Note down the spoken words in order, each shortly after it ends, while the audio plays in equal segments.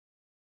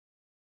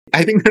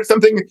I think there's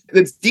something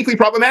that's deeply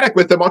problematic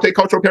with the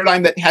multicultural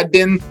paradigm that had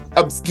been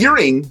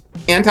obscuring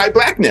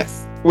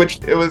anti-Blackness, which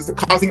it was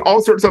causing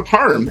all sorts of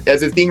harm,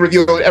 as is being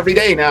revealed every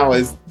day now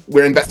as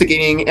we're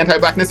investigating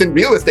anti-Blackness in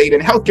real estate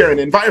and healthcare and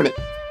environment,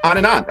 on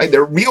and on. Right? There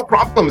are real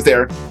problems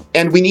there,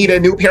 and we need a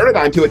new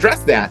paradigm to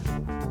address that.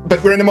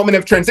 But we're in a moment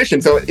of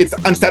transition, so it's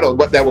unsettled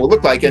what that will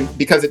look like. And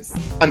because it's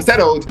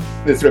unsettled,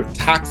 this sort of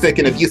toxic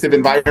and abusive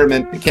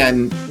environment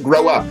can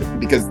grow up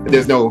because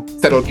there's no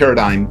settled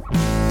paradigm.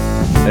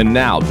 And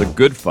now, The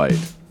Good Fight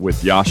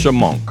with Yascha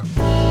Mounk.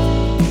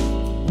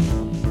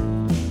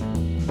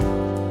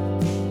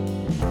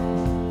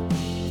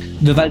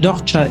 The Val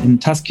d'Orcia in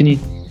Tuscany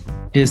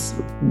is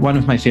one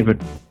of my favorite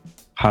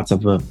parts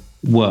of the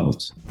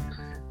world.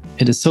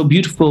 It is so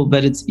beautiful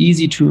that it's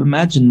easy to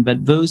imagine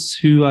that those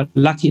who are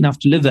lucky enough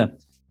to live there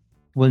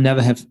will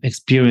never have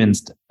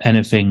experienced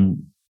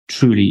anything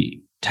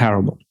truly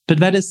terrible. But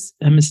that is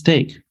a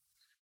mistake.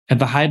 At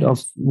the height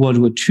of World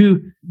War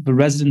II, the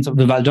residents of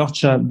the Val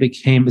d'Orcia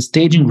became a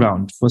staging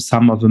ground for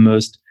some of the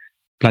most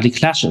bloody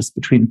clashes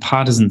between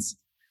partisans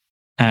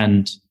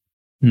and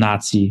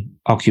Nazi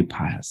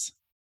occupiers,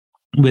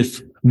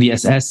 with the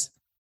SS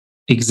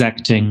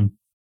exacting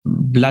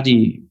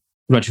bloody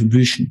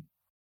retribution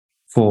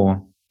for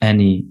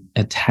any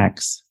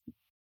attacks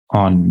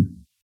on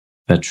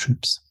the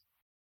troops.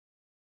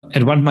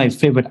 And one of my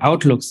favorite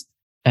outlooks,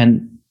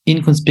 an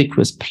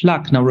inconspicuous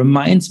plaque, now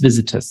reminds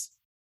visitors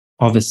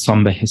of a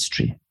somber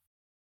history.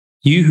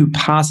 You who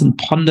pass and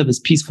ponder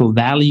this peaceful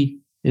valley,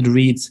 it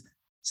reads,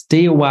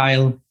 stay a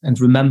while and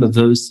remember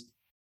those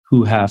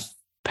who have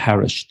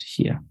perished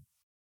here.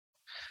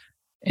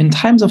 In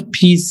times of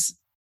peace,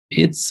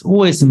 it's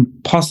always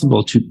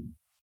impossible to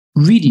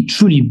really,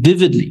 truly,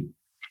 vividly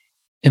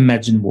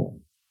imagine war.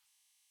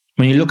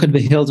 When you look at the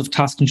hills of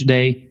Tuscany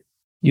today,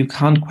 you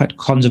can't quite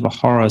conjure the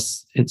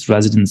horrors its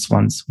residents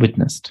once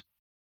witnessed.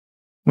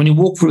 When you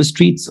walk through the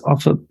streets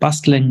of a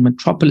bustling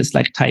metropolis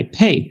like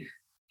Taipei,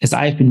 as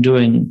I've been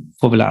doing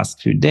for the last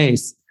few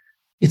days,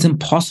 it's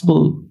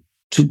impossible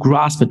to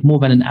grasp at more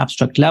than an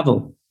abstract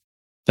level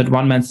that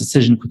one man's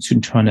decision could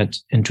soon turn it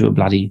into a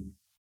bloody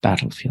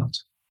battlefield.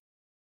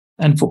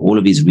 And for all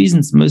of these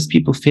reasons, most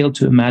people fail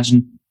to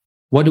imagine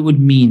what it would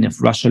mean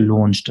if Russia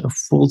launched a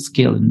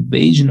full-scale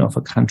invasion of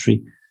a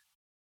country,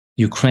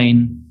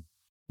 Ukraine,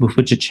 with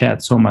which it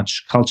shared so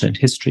much culture and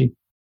history,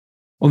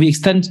 or the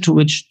extent to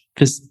which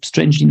this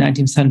strangely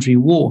 19th century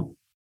war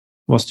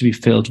was to be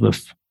filled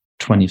with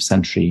 20th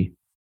century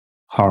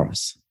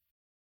horrors.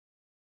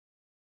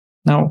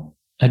 Now,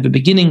 at the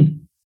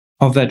beginning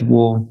of that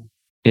war,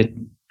 it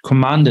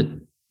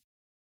commanded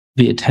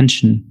the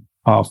attention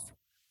of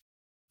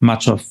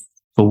much of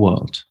the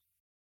world.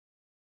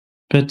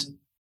 But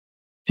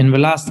in the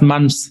last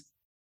months,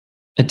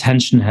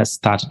 attention has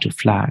started to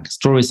flag.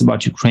 Stories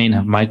about Ukraine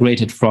have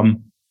migrated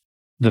from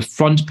the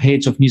front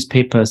page of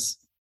newspapers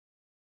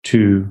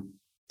to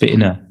the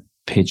inner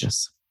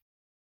pages.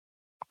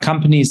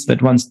 Companies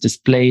that once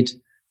displayed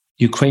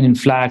Ukrainian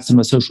flags on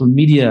their social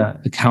media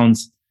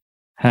accounts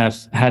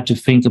have had to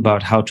think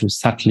about how to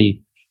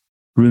subtly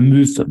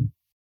remove them,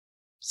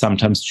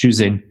 sometimes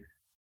choosing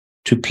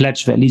to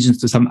pledge their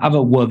allegiance to some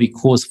other worthy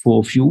cause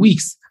for a few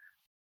weeks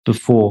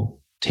before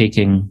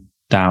taking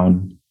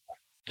down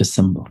the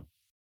symbol.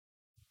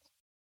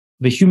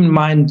 The human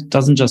mind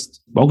doesn't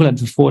just boggle at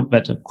the thought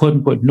that a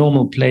quote-unquote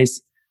normal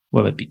place,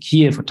 whether it be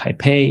Kiev or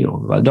Taipei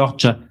or Val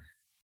d'Orcia,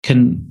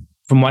 can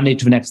from one day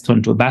to the next turn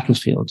into a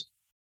battlefield.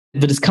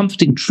 The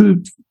discomforting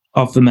truth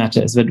of the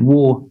matter is that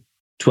war,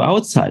 to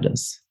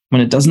outsiders,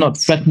 when it does not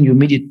threaten your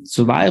immediate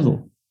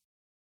survival,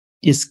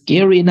 is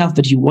scary enough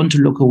that you want to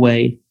look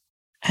away,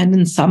 and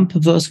in some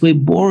perverse way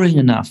boring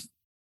enough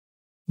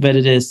that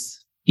it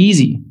is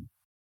easy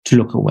to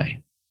look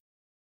away.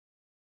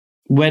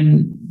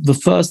 When the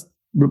first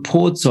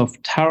reports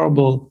of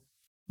terrible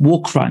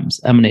war crimes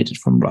emanated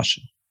from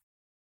Russia,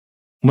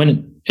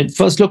 when it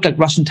first looked like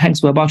Russian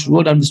tanks were about to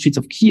roll down the streets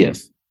of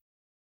Kiev,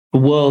 the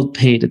world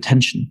paid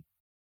attention.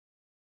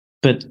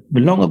 But the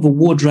longer the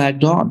war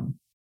dragged on,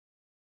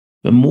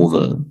 the more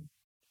the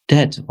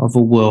dead of the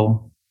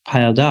war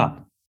piled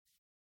up,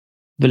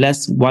 the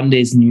less one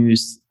day's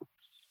news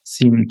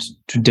seemed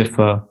to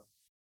differ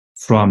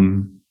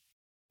from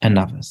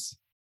another's.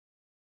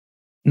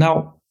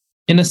 Now,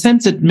 in a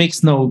sense, it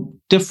makes no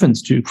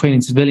difference to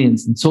Ukrainian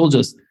civilians and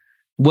soldiers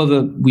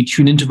whether we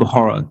tune into the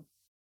horror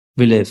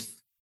we live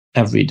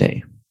every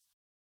day.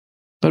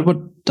 But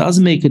what does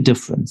make a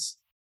difference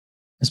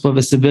is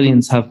whether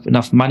civilians have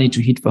enough money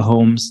to heat their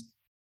homes,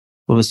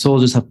 whether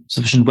soldiers have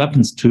sufficient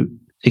weapons to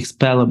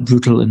expel a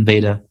brutal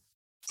invader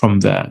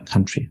from their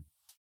country.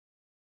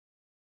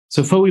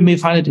 So though we may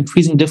find it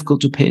increasingly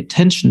difficult to pay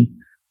attention,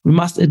 we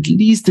must at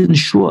least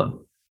ensure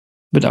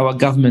that our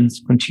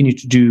governments continue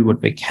to do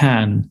what they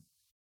can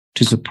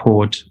to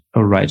support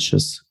a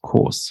righteous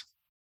cause.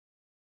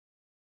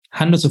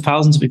 Hundreds of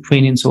thousands of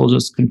Ukrainian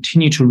soldiers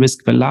continue to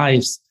risk their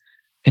lives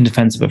in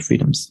defense of their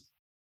freedoms.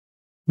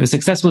 The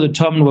success will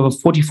determine whether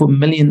 44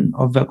 million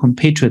of their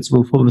compatriots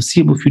will for the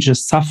foreseeable future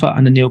suffer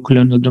under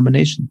neocolonial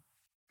domination.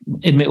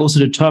 It may also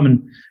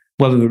determine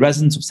whether the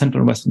residents of Central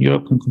and Western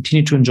Europe can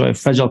continue to enjoy a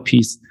fragile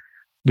peace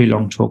we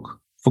long took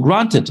for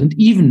granted, and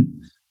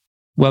even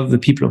whether the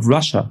people of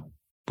Russia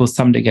will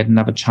someday get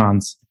another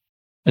chance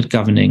at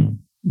governing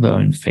their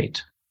own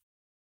fate.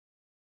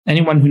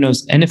 Anyone who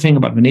knows anything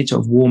about the nature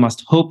of war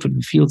must hope that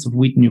the fields of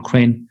wheat in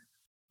Ukraine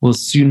will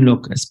soon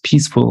look as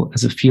peaceful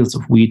as the fields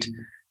of wheat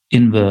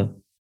in the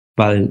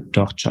Val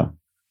d'Orcia.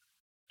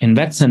 In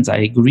that sense, I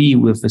agree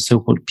with the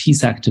so-called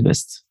peace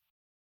activists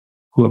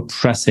who are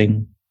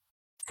pressing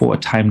for a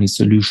timely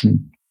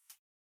solution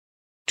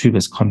to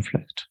this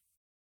conflict.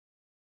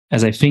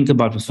 As I think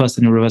about the first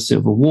anniversary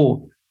of the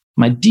war,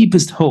 my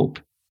deepest hope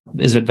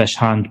is that there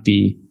shan't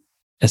be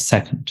a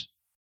second.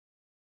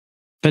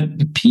 But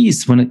the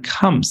peace, when it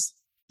comes,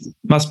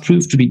 must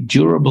prove to be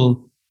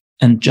durable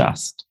and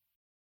just.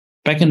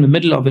 Back in the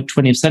middle of the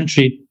 20th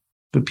century,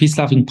 the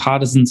peace-loving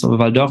partisans of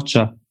Val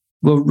d'Orcia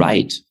were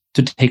right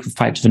to take the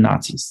fight to the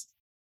Nazis.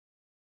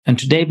 And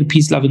today, the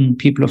peace-loving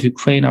people of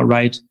Ukraine are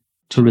right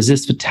to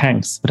resist the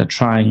tanks that are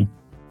trying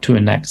to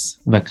annex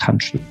their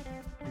country.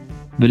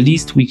 The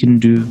least we can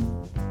do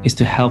is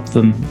to help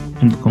them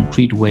in the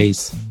concrete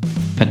ways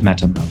that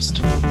matter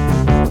most.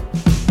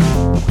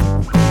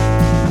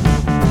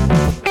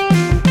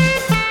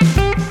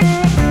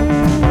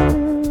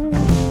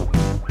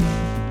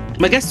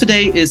 My guest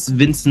today is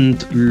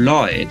Vincent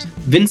Lloyd.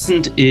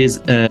 Vincent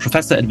is a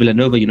professor at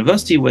Villanova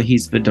University, where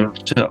he's the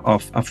director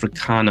of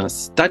Africana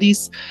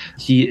Studies.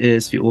 He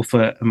is the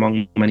author,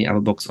 among many other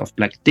books, of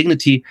Black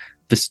Dignity,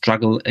 The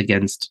Struggle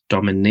Against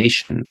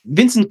Domination.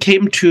 Vincent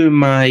came to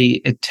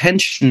my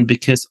attention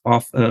because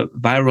of a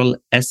viral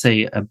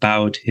essay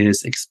about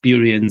his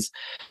experience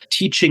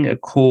teaching a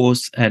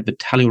course at the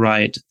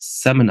Telluride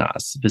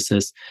Seminars. This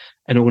is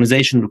an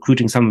organization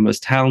recruiting some of the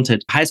most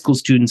talented high school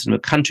students in the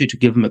country to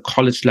give them a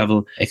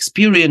college-level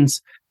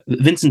experience.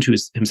 Vincent, who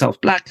is himself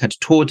Black, had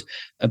taught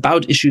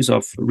about issues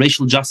of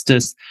racial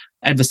justice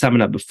at the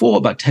seminar before,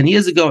 about 10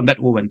 years ago, and that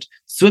all went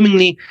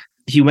swimmingly.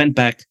 He went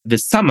back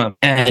this summer,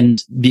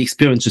 and the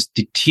experience just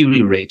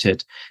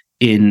deteriorated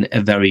in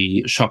a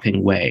very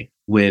shocking way,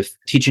 with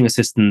teaching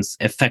assistants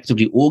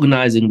effectively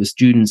organizing the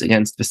students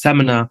against the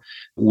seminar,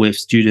 with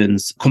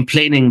students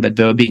complaining that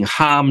they were being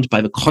harmed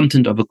by the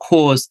content of the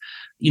course,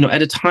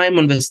 at a time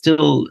when there's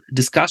still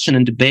discussion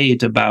and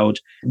debate about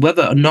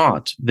whether or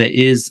not there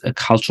is a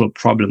cultural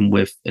problem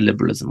with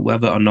illiberalism,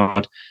 whether or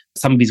not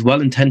some of these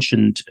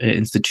well-intentioned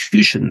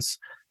institutions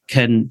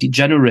can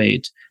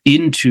degenerate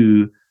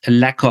into a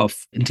lack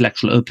of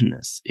intellectual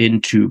openness,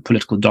 into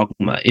political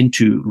dogma,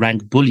 into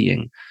rank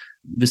bullying.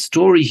 The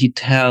story he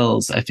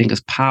tells, I think,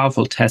 is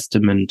powerful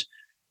testament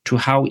to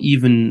how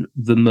even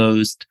the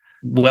most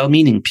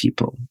well-meaning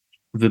people,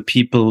 the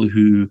people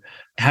who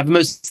have the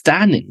most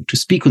standing to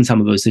speak on some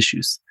of those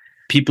issues,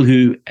 people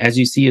who, as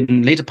you see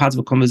in later parts of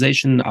the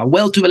conversation, are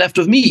well to the left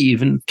of me,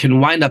 even can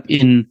wind up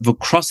in the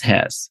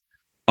crosshairs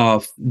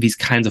of these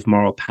kinds of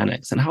moral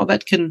panics, and how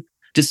that can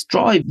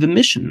destroy the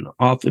mission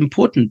of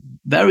important,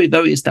 very,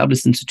 very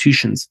established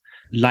institutions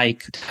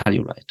like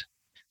Telluride.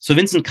 So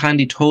Vincent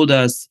kindly told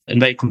us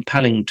in very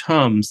compelling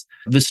terms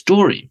the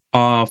story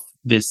of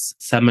this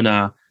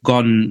seminar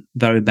gone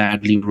very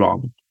badly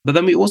wrong. But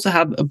then we also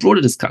have a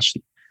broader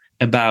discussion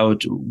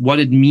about what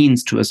it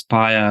means to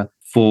aspire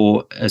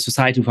for a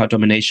society without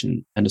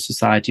domination and a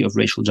society of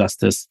racial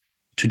justice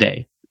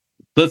today,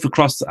 both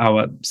across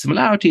our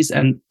similarities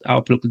and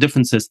our political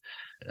differences.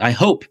 I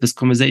hope this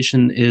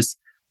conversation is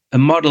a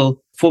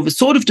model for the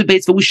sort of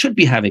debates that we should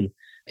be having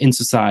in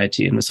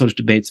society, and the sort of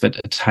debates that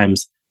at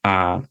times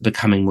are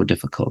becoming more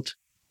difficult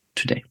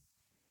today.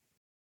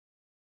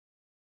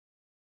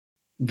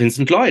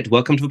 Vincent Lloyd,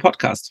 welcome to the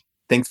podcast.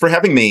 Thanks for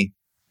having me.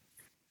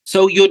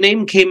 So your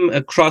name came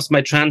across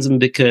my transom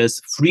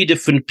because 3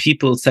 different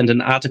people sent an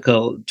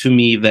article to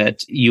me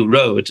that you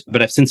wrote,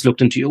 but I've since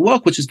looked into your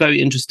work, which is very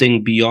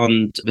interesting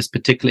beyond this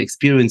particular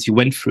experience you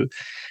went through.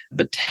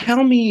 But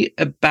tell me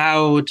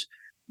about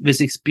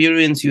this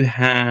experience you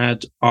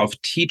had of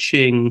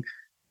teaching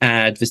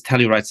at this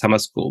Telluride Summer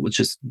School, which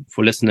is,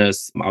 for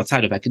listeners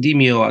outside of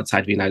academia or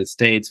outside the United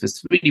States,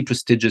 this really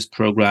prestigious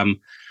program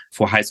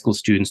for high school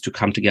students to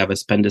come together,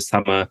 spend the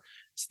summer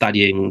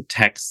studying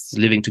texts,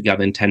 living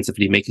together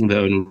intensively, making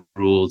their own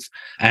rules.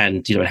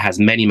 And, it has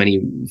many,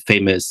 many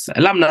famous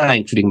alumni,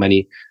 including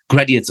many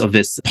graduates of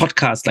this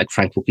podcast, like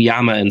Frank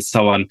Fukuyama and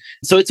so on.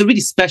 So it's a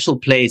really special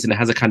place, and it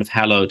has a kind of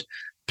hallowed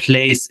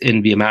place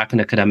in the American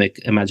academic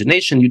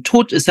imagination. You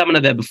taught a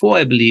seminar there before,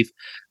 I believe,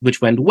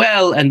 which went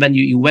well. And then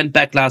you went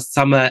back last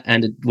summer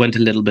and it went a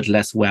little bit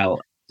less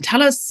well.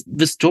 Tell us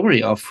the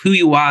story of who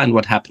you are and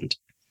what happened.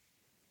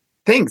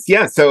 Thanks.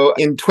 Yeah. So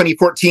in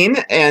 2014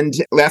 and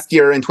last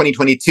year in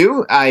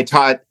 2022, I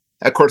taught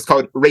a course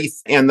called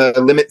Race and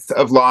the Limits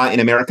of Law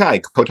in America. I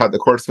co-taught the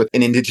course with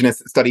an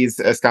Indigenous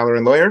Studies scholar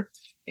and lawyer.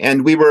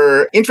 And we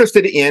were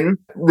interested in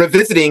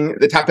revisiting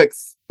the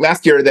topics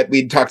last year that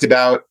we'd talked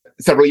about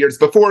several years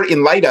before,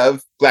 in light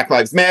of Black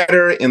Lives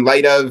Matter, in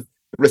light of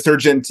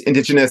resurgent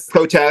Indigenous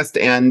protest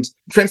and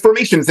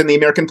transformations in the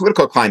American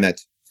political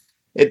climate.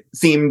 It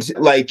seemed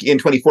like in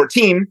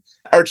 2014,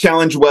 our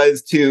challenge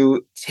was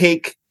to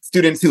take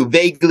students who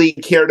vaguely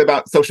cared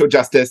about social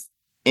justice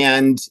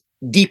and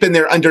deepen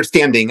their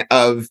understanding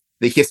of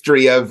the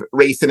history of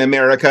race in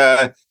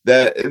America,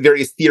 the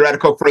various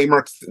theoretical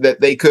frameworks that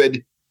they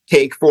could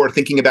take for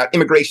thinking about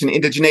immigration,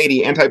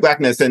 indigeneity,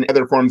 anti-Blackness, and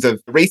other forms of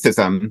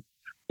racism.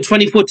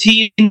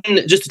 2014,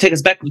 just to take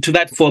us back to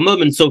that for a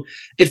moment, so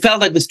it felt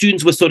like the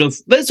students were sort of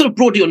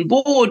broadly on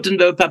board and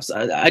were perhaps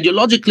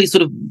ideologically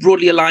sort of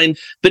broadly aligned,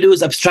 but it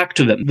was abstract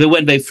to them. They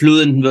weren't very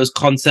fluent in those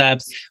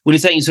concepts. When you're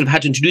saying you sort of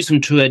had to introduce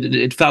them to it,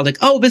 it felt like,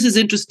 oh, this is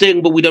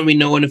interesting, but we don't really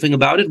know anything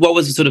about it. What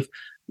was the sort of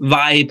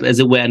vibe, as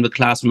it were, in the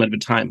classroom at the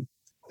time?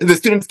 The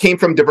students came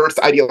from diverse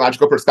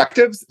ideological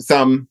perspectives.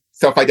 Some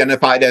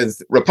self-identified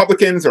as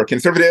Republicans or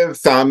conservative,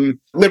 some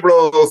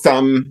liberal,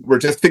 some were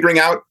just figuring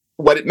out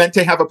what it meant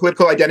to have a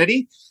political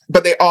identity,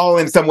 but they all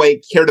in some way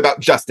cared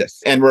about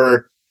justice and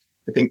were,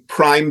 I think,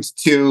 primed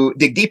to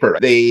dig deeper.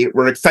 They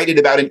were excited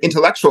about an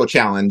intellectual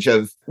challenge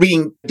of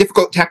reading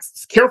difficult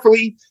texts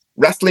carefully,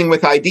 wrestling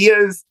with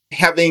ideas,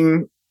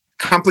 having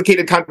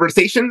complicated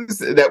conversations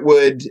that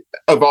would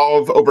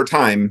evolve over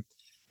time,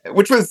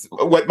 which was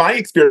what my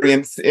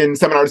experience in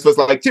seminars was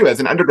like too as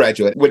an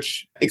undergraduate,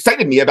 which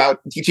excited me about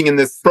teaching in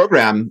this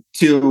program,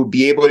 to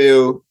be able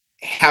to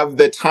have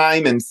the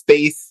time and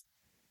space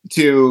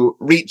to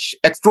reach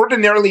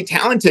extraordinarily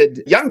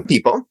talented young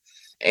people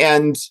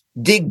and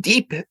dig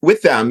deep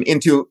with them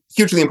into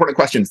hugely important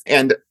questions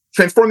and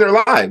transform their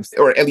lives,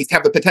 or at least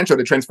have the potential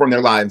to transform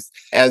their lives,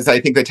 as I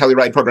think the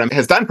Telluride program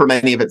has done for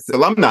many of its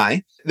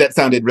alumni. That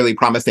sounded really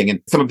promising.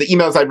 And some of the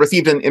emails I've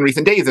received in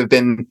recent days have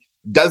been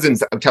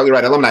dozens of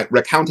Telluride alumni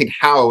recounting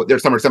how their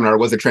summer seminar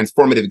was a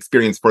transformative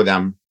experience for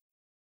them.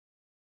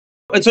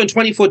 And so in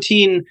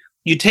 2014,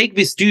 you take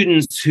these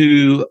students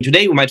who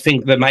today we might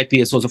think there might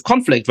be a source of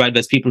conflict, right?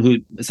 There's people who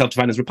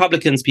self-define as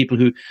Republicans, people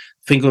who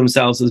think of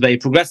themselves as very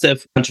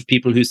progressive, a bunch of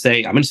people who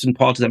say, I'm interested in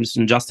politics, I'm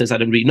interested in justice, I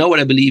don't really know what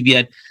I believe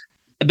yet.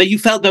 But you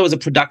felt there was a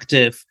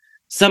productive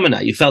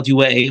seminar. You felt you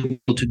were able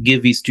to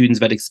give these students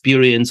that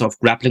experience of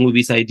grappling with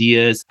these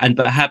ideas and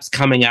perhaps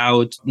coming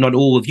out, not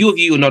all with your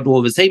view, not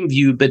all the same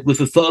view, but with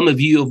a firmer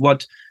view of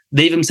what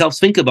they themselves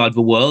think about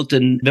the world,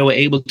 and they were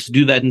able to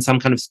do that in some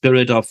kind of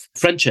spirit of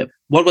friendship.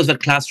 What was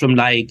that classroom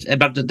like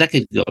about a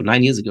decade ago,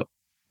 9 years ago?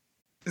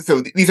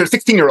 So these are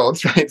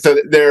 16-year-olds, right? So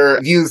their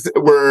views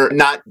were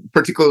not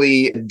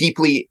particularly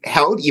deeply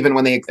held, even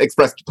when they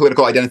expressed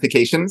political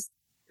identifications.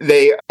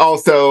 They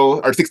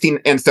also are 16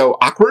 and so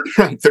awkward,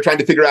 right? So trying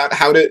to figure out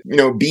how to,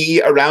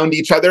 be around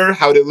each other,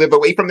 how to live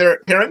away from their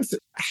parents,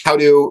 how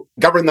to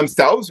govern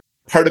themselves.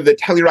 Part of the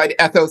Telluride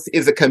ethos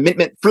is a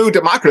commitment through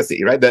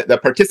democracy, right? The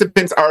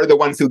participants are the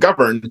ones who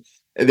govern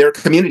their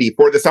community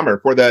for the summer,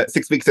 for the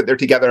 6 weeks that they're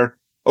together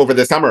over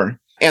the summer.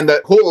 And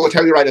the whole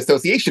Telluride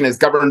Association is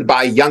governed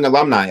by young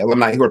alumni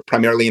who are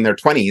primarily in their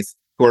 20s,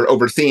 who are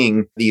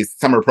overseeing these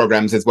summer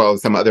programs as well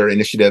as some other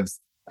initiatives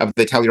of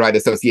the Telluride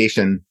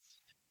Association.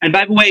 And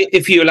by the way,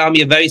 if you allow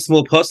me a very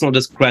small personal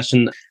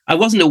discretion, I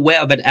wasn't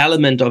aware of that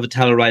element of a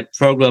Telluride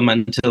program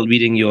until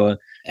reading your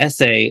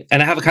essay.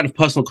 And I have a kind of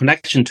personal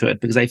connection to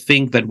it because I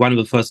think that one of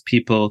the first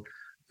people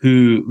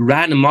who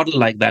ran a model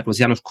like that was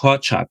Janusz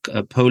Korczak,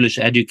 a Polish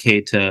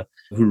educator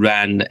who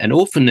ran an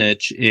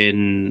orphanage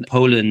in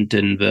Poland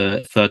in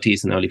the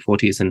 30s and early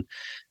 40s and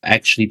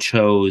actually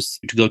chose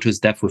to go to his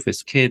death with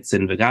his kids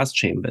in the gas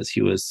chambers.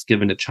 He was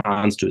given a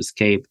chance to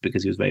escape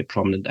because he was a very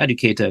prominent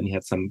educator and he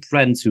had some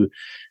friends who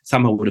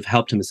somehow would have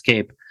helped him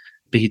escape.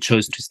 But he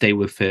chose to stay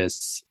with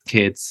his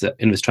kids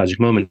in this tragic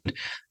moment.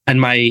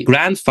 And my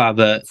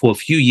grandfather, for a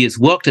few years,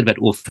 worked at that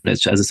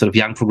orphanage as a sort of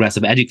young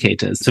progressive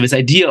educator. So this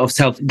idea of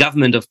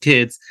self-government of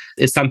kids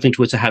is something to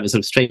which I have a sort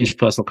of strange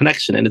personal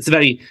connection. And it's a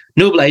very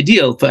noble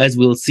ideal, but as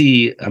we'll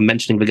see, I'm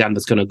mentioning the gun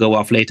that's going to go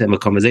off later in the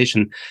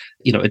conversation,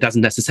 it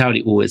doesn't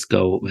necessarily always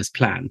go as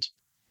planned.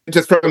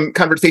 Just from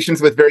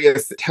conversations with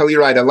various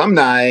Telluride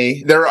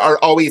alumni, there are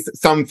always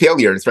some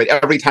failures, right?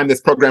 Every time this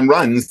program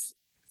runs,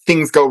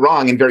 things go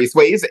wrong in various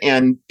ways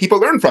and people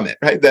learn from it,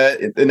 right?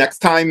 The next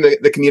time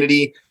the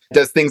community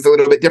does things a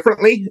little bit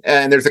differently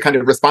and there's a kind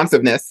of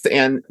responsiveness,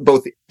 and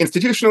both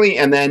institutionally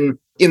and then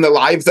in the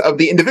lives of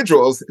the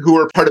individuals who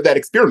are part of that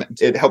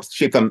experiment. It helps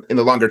shape them in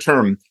the longer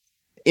term.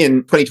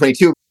 In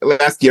 2022,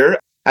 last year,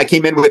 I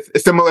came in with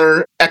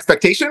similar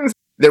expectations.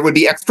 There would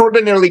be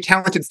extraordinarily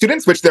talented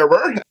students, which there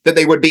were, that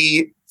they would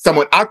be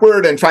somewhat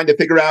awkward and trying to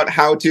figure out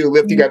how to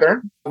live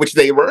together, which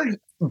they were.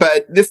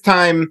 But this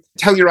time,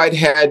 Telluride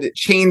had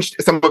changed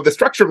some of the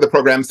structure of the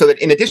program so that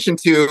in addition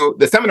to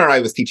the seminar I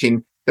was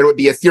teaching, there would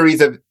be a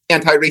series of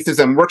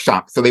anti-racism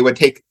workshops. So they would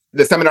take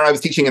the seminar I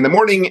was teaching in the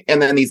morning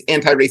and then these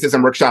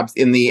anti-racism workshops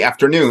in the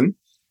afternoon.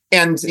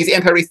 And these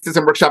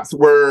anti-racism workshops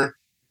were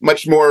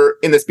much more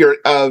in the spirit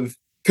of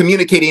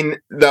communicating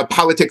the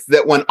politics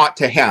that one ought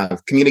to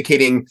have,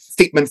 communicating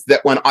statements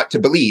that one ought to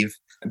believe,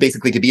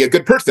 basically to be a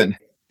good person.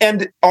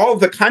 And all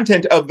of the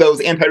content of those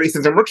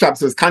anti-racism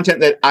workshops was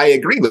content that I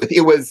agreed with.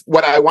 It was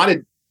what I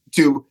wanted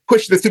to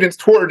push the students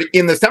toward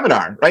in the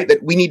seminar, right?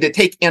 That we need to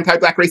take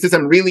anti-Black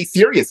racism really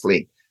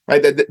seriously,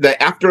 right? That the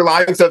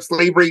afterlives of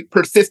slavery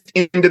persist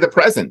into the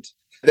present.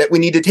 that we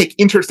need to take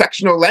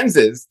intersectional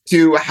lenses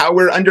to how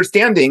we're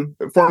understanding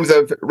forms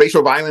of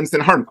racial violence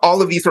and harm.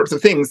 All of these sorts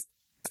of things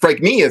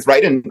strike me as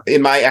right. And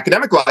in my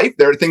academic life,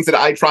 there are things that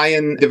I try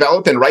and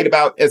develop and write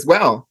about as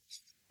well.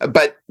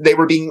 But they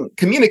were being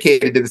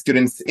communicated to the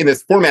students in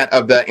this format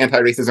of the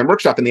anti-racism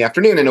workshop in the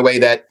afternoon in a way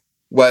that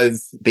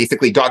was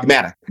basically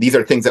dogmatic. These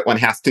are things that one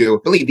has to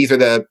believe. These are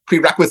the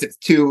prerequisites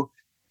to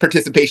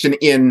participation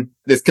in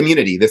this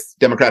community, this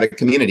democratic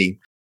community.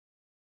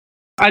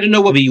 I don't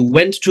know whether you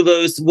went to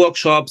those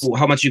workshops or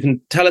how much you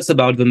can tell us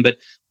about them, but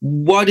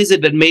what is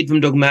it that made them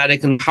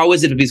dogmatic, and how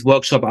is it that this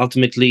workshop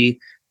ultimately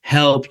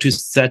helped to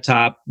set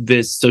up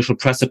this social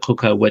pressure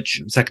cooker,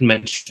 which second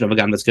mention of a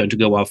gun that's going to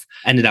go off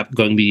ended up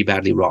going really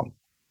badly wrong?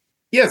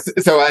 Yes.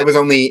 So I was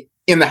only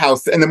in the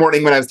house in the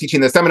morning when I was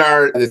teaching the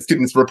seminar. The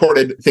students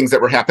reported things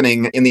that were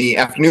happening in the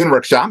afternoon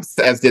workshops,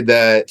 as did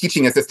the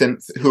teaching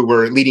assistants who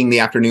were leading the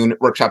afternoon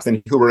workshops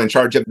and who were in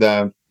charge of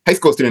the high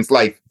school students'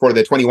 life for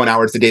the 21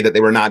 hours a day that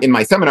they were not in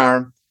my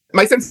seminar.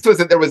 My sense was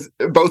that there was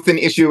both an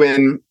issue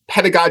in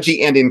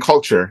pedagogy and in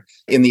culture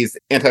in these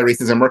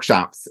anti-racism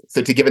workshops.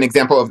 So to give an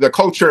example of the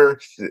culture,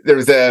 there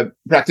was a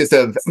practice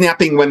of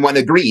snapping when one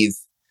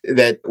agrees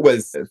that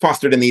was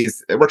fostered in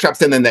these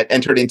workshops and then that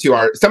entered into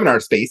our seminar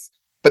space.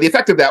 But the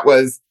effect of that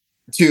was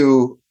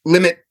to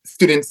limit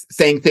students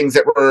saying things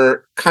that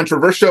were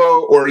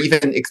controversial or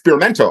even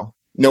experimental.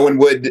 No one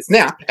would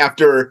snap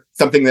after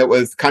something that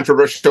was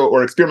controversial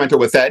or experimental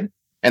was said,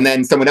 and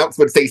then someone else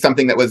would say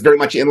something that was very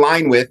much in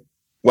line with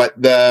what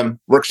the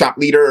workshop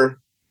leader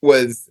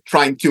was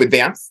trying to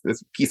advance,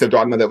 this piece of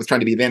dogma that was trying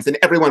to be advanced, and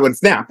everyone would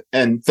snap.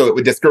 And so it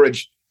would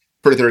discourage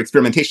further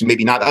experimentation,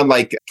 maybe not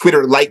unlike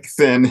Twitter likes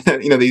and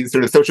the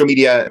sort of social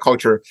media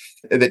culture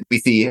that we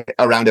see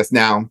around us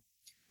now.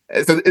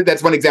 So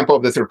that's one example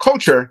of the sort of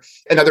culture.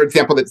 Another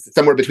example that's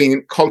somewhere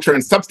between culture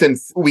and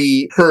substance,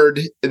 we heard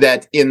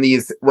that in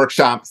these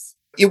workshops,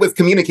 it was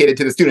communicated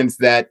to the students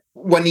that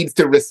one needs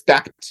to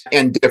respect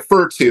and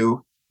defer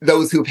to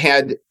those who've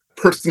had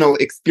personal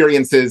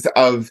experiences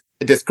of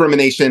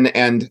discrimination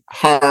and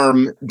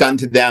harm done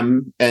to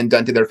them and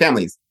done to their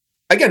families.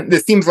 Again,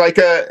 this seems like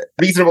a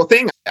reasonable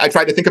thing. I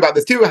try to think about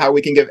this too, how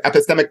we can give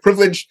epistemic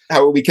privilege,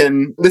 how we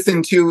can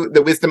listen to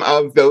the wisdom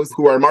of those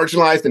who are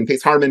marginalized and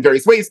face harm in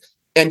various ways.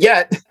 And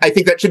yet, I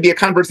think that should be a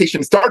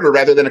conversation starter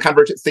rather than a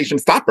conversation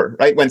stopper,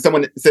 right? When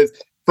someone says,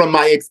 from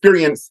my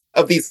experience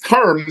of these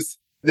harms,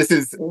 this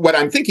is what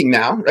I'm thinking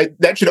now, right?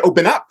 That should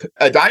open up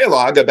a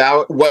dialogue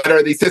about what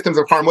are these systems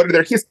of harm? What are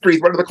their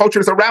histories? What are the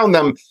cultures around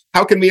them?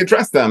 How can we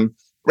address them?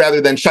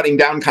 Rather than shutting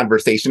down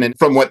conversation. And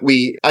from what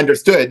we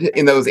understood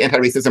in those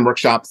anti-racism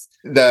workshops,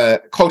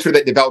 the culture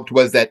that developed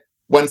was that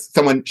once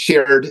someone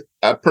shared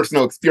a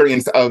personal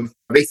experience of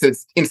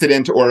racist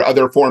incident or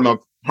other form of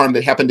harm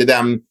that happened to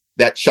them,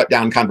 that shut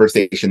down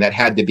conversation. That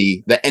had to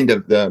be the end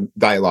of the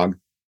dialogue.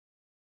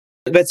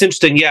 That's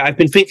interesting. Yeah, I've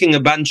been thinking a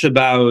bunch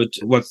about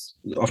what's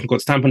often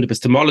called standpoint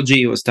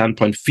epistemology or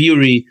standpoint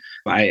theory.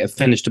 I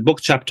finished a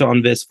book chapter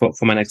on this for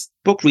my next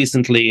book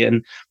recently.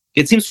 And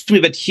it seems to me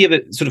that here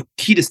the sort of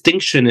key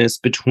distinction is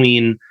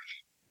between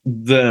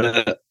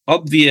the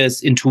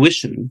obvious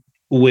intuition,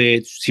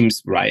 which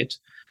seems right,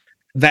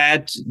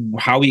 that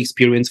how we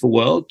experience the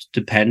world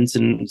depends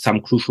in some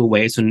crucial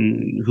ways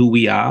on who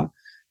we are.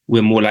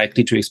 We're more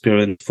likely to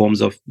experience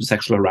forms of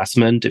sexual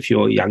harassment if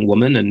you're a young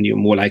woman, and you're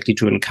more likely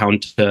to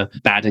encounter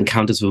bad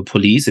encounters with the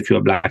police if you're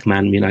a black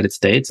man in the United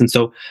States. And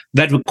so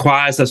that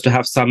requires us to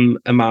have some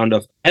amount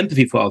of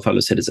empathy for our fellow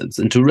citizens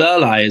and to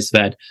realize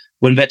that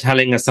when they're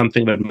telling us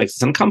something that makes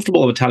us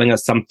uncomfortable or telling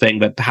us something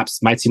that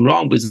perhaps might seem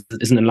wrong but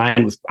isn't in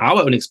line with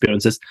our own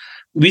experiences,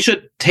 we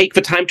should take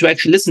the time to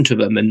actually listen to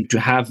them and to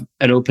have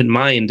an open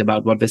mind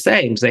about what they're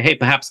saying. Say, hey,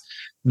 perhaps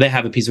they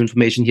have a piece of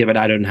information here that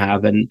I don't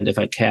have. And if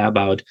I care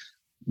about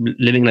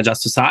living in a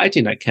just society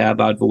and I care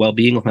about the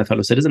well-being of my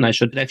fellow citizen, I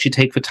should actually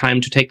take the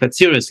time to take that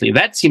seriously.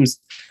 That seems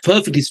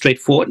perfectly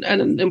straightforward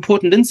and an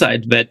important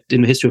insight that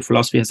in the history of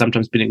philosophy has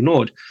sometimes been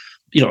ignored.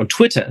 On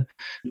Twitter,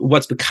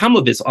 what's become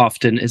of this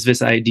often is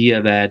this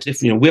idea that if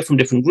we're from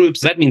different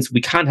groups, that means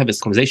we can't have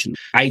this conversation.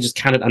 I just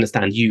cannot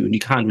understand you and you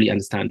can't really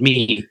understand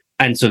me.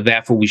 And so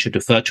therefore we should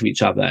defer to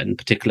each other. In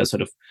particular,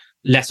 sort of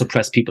less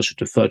oppressed people should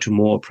defer to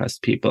more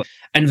oppressed people.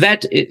 And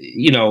that,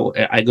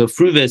 I go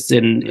through this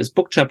in his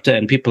book chapter,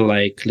 and people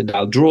like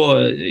Liddell Draw,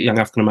 a young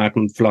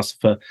African-American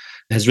philosopher,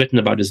 has written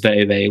about this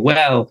very, very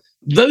well.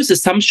 Those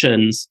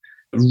assumptions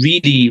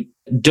really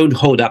don't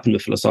hold up in the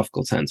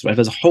philosophical sense, right?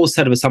 There's a whole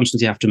set of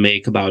assumptions you have to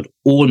make about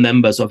all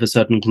members of a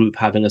certain group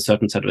having a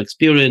certain set of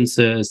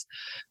experiences,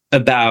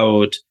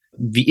 about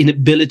the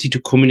inability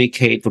to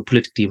communicate the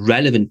politically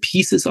relevant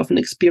pieces of an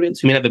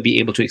experience. You may never be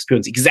able to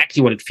experience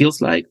exactly what it feels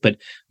like, but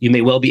you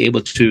may well be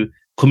able to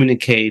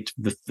communicate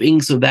the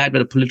things of that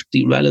are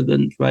politically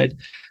relevant, right?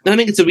 And I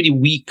think it's a really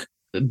weak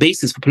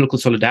basis for political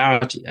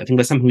solidarity. I think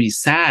there's something really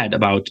sad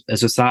about a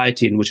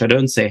society in which I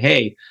don't say,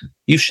 hey,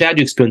 you've shared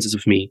your experiences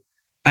with me.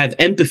 I have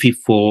empathy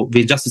for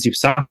the injustice you've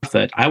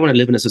suffered. I want to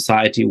live in a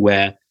society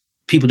where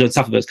people don't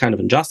suffer those kind of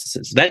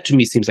injustices. That to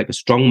me seems like a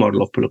strong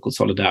model of political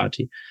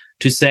solidarity.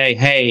 to say,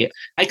 hey,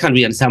 I can't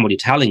really understand what you're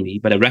telling me,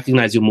 but I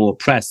recognize you're more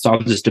oppressed, so I'll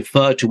just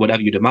defer to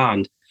whatever you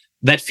demand.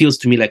 That feels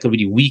to me like a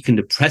really weak and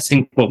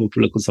depressing form of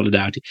political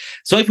solidarity.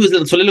 So if it was a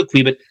little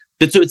soliloquy, but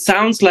so it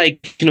sounds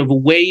like, the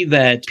way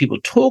that people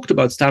talked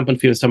about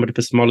standpoint theory and standpoint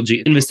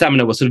epistemology in the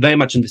seminar was sort of very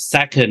much in the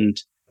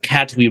second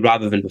category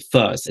rather than the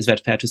first. Is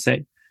that fair to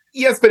say?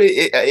 Yes, but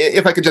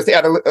if I could just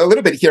add a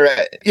little bit here,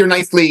 you're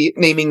nicely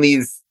naming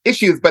these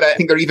issues, but I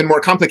think they're even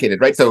more complicated,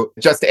 right? So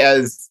just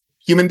as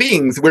human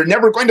beings, we're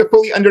never going to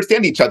fully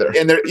understand each other.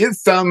 And there is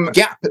some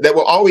gap that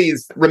will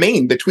always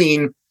remain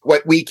between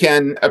what we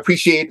can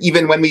appreciate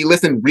even when we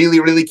listen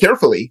really, really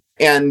carefully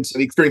and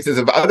the experiences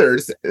of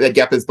others. That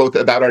gap is both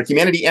about our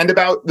humanity and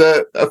about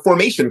the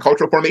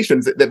cultural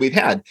formations that we've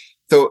had.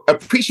 So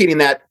appreciating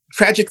that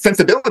tragic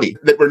sensibility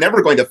that we're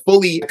never going to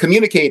fully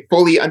communicate,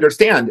 fully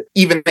understand,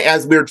 even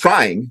as we're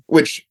trying,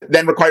 which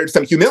then requires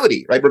some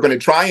humility, right? We're going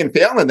to try and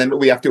fail, and then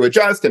we have to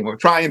adjust, and we'll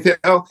try and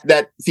fail.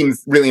 That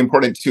seems really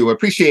important to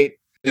appreciate.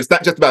 It's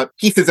not just about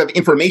pieces of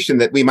information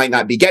that we might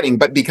not be getting,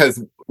 but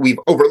because we've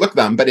overlooked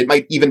them, but it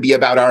might even be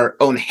about our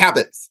own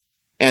habits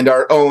and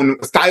our own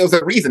styles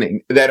of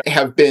reasoning that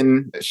have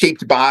been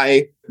shaped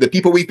by the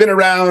people we've been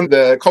around,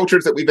 the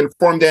cultures that we've been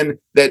formed in,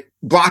 that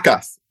block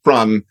us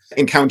from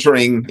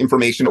encountering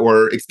information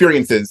or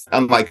experiences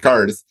unlike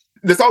ours.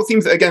 This all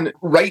seems, again,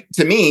 right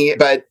to me,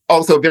 but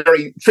also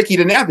very tricky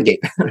to navigate,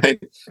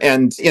 right?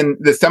 And in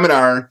the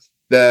seminar,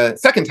 the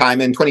second time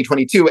in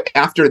 2022,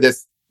 after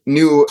this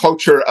new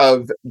culture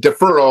of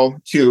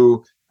deferral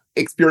to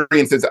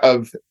experiences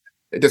of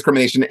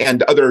discrimination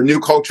and other new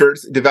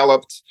cultures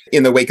developed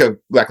in the wake of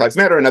Black Lives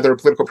Matter and other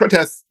political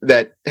protests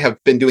that have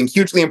been doing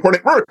hugely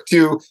important work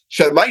to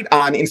shed light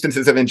on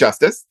instances of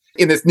injustice.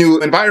 In this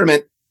new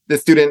environment, the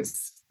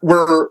students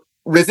were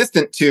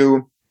resistant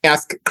to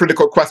ask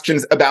critical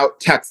questions about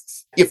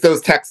texts if those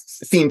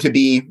texts seem to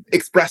be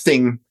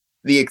expressing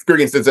the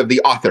experiences of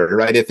the author,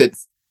 right? If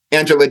it's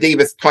Angela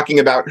Davis talking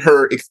about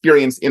her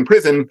experience in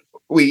prison,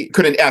 we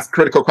couldn't ask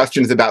critical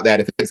questions about that.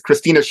 If it's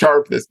Christina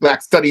Sharp, this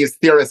Black studies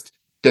theorist,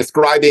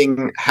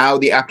 describing how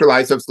the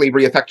afterlives of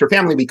slavery affect her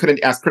family, we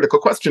couldn't ask critical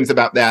questions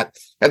about that,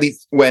 at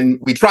least when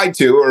we tried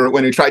to, or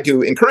when we tried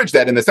to encourage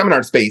that in the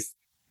seminar space.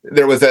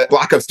 There was a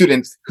block of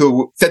students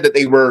who said that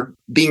they were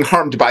being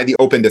harmed by the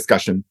open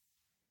discussion.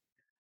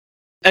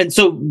 And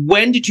so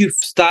when did you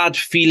start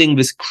feeling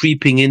this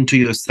creeping into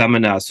your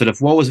seminar? Sort of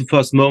what was the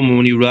first moment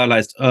when you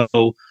realized,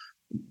 oh,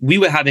 we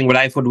were having what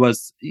I thought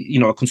was,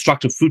 a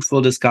constructive,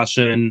 fruitful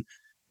discussion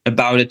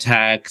about a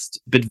text,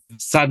 but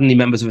suddenly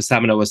members of the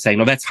seminar were saying,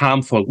 no, that's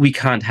harmful. We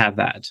can't have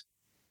that.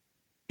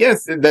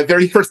 Yes, the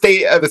very first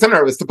day of the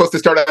seminar was supposed to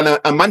start on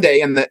a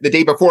Monday. And the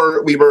day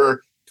before, we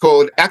were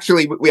told,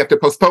 actually, we have to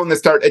postpone the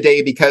start a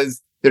day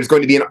because there's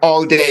going to be an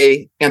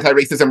all-day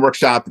anti-racism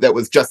workshop that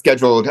was just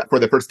scheduled for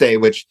the first day,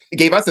 which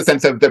gave us a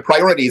sense of the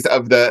priorities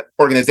of the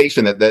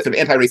organization, that the sort of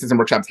anti-racism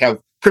workshops have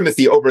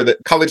primacy over the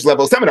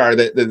college-level seminar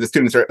that the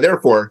students are there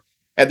for.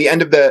 At the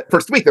end of the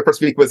first week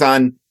was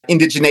on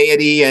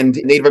indigeneity and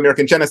Native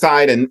American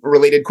genocide and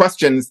related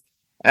questions.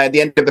 At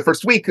the end of the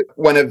first week,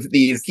 one of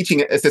these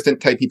teaching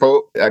assistant type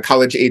people, a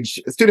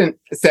college-age student,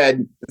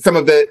 said some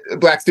of the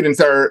Black students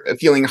are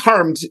feeling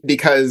harmed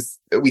because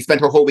we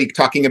spent a whole week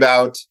talking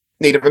about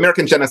Native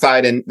American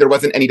genocide and there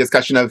wasn't any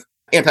discussion of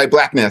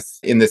anti-Blackness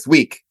in this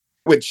week,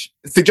 which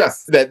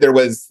suggests that there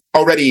was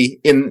already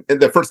in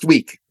the first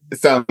week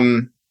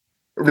some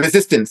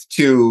resistance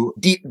to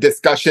deep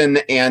discussion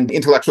and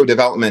intellectual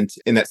development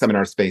in that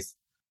seminar space.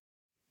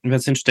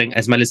 That's interesting.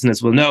 As my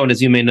listeners will know, and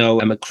as you may know,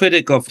 I'm a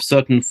critic of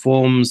certain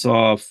forms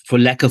of, for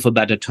lack of a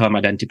better term,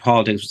 identity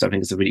politics, which I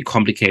think is a really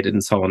complicated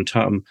and so on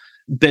term.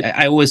 But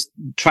I always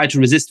try to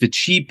resist the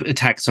cheap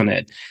attacks on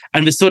it.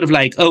 And the sort of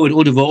like, oh, it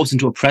all devolves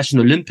into oppression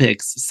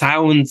Olympics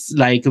sounds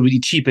like a really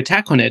cheap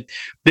attack on it.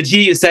 But here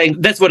you're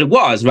saying that's what it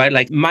was, right?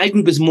 Like my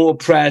group is more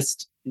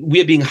oppressed.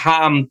 We're being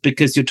harmed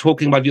because you're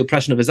talking about the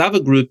oppression of this other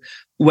group,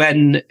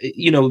 when,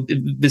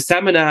 the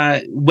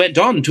seminar went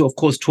on to, of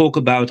course, talk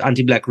about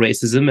anti-Black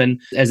racism.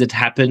 And as it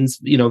happens,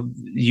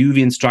 you,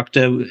 the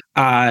instructor,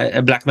 are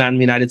a Black man in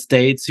the United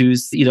States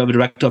who's, the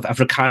director of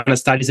Africana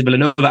Studies at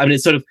Villanova. I mean,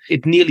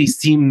 it nearly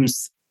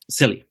seems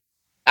silly.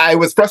 I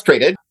was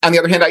frustrated. On the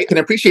other hand, I can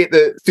appreciate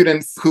the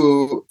students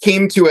who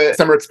came to a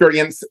summer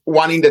experience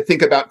wanting to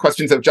think about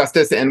questions of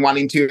justice and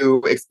wanting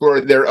to explore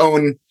their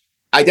own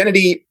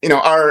identity,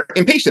 are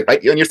impatient,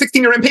 right? When you're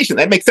 16, you're impatient.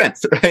 That makes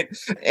sense, right?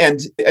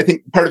 And I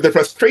think part of the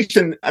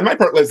frustration on my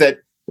part was that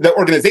the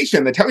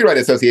organization, the Telluride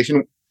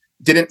Association,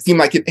 didn't seem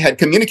like it had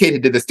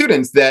communicated to the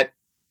students that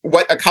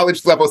what a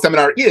college level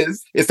seminar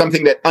is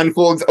something that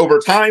unfolds over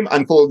time,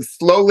 unfolds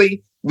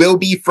slowly, will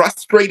be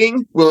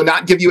frustrating, will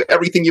not give you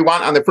everything you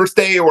want on the first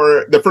day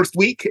or the first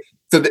week.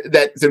 So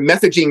that the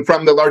messaging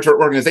from the larger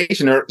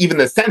organization, or even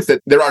the sense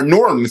that there are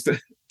norms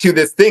to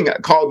this thing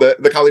called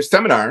the college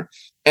seminar,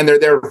 and they're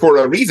there for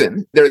a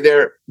reason. They're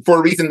there for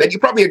a reason that you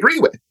probably agree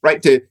with,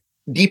 right? To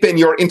deepen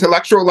your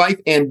intellectual life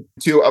and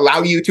to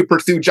allow you to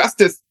pursue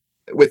justice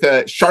with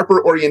a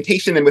sharper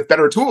orientation and with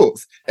better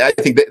tools. I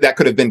think that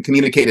could have been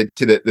communicated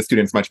to the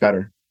students much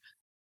better.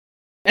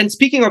 And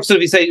speaking of, sort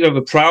of, you say,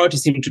 the priority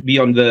seemed to be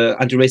on the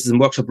anti-racism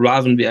workshop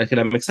rather than the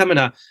academic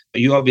seminar.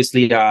 You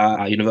obviously are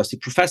a university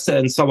professor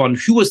and so on.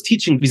 Who was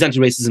teaching these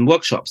anti-racism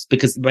workshops?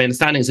 Because my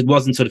understanding is it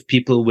wasn't sort of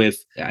people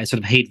with, I sort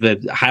of hate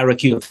the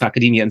hierarchy of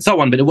academia and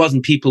so on, but it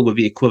wasn't people with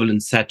the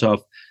equivalent set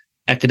of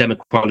academic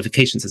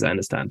qualifications, as I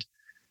understand.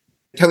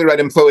 Telluride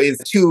employs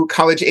 2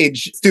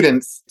 college-age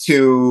students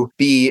to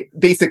be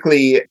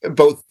basically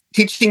both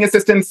teaching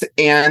assistants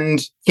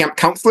and camp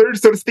counselors,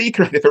 so to speak,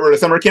 right? If it were a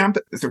summer camp,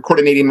 so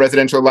coordinating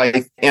residential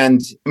life. And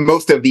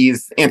most of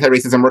these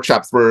anti-racism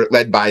workshops were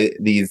led by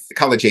these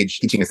college-age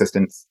teaching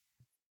assistants.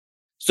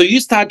 So you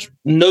start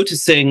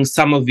noticing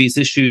some of these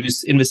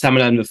issues in the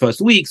seminar in the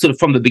first week, sort of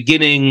from the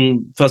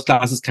beginning, first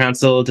class is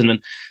cancelled, and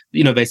then,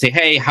 they say,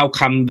 hey, how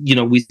come,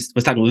 we're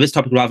starting with this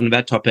topic rather than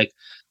that topic?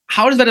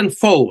 How does that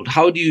unfold?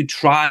 How do you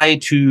try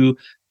to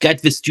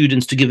get the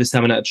students to give the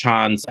seminar a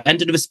chance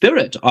and into the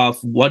spirit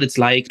of what it's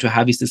like to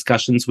have these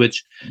discussions,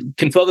 which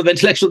can further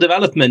intellectual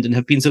development and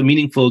have been so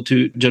meaningful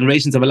to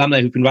generations of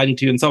alumni who've been writing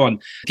to you and so on?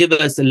 Give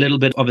us a little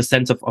bit of a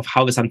sense of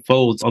how this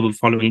unfolds over the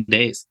following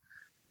days.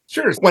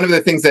 Sure. One of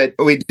the things that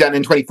we'd done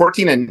in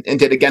 2014 and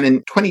did again in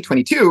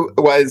 2022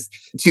 was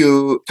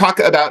to talk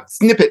about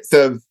snippets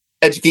of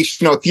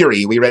educational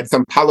theory. We read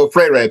some Paulo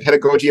Freire,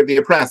 Pedagogy of the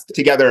Oppressed,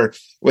 together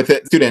with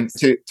the students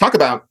to talk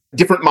about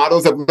different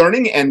models of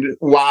learning and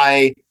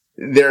why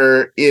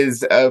there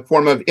is a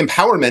form of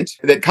empowerment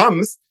that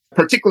comes,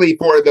 particularly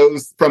for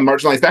those from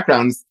marginalized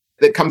backgrounds,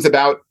 that comes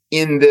about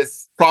in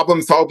this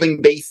problem-solving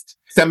based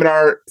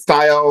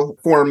seminar-style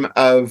form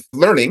of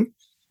learning.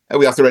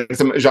 We also read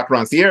some Jacques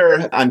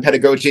Rancière on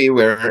pedagogy,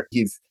 where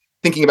he's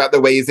thinking about the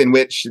ways in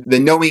which the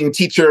knowing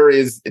teacher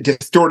is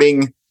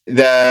distorting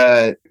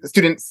the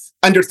students'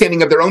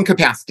 understanding of their own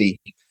capacity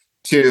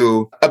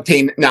to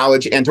obtain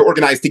knowledge and to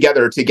organize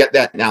together to get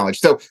that knowledge.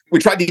 So we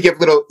tried to give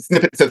little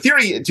snippets of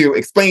theory to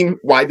explain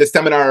why the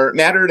seminar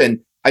mattered. And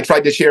I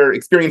tried to share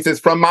experiences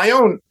from my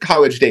own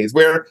college days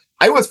where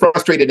I was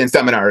frustrated in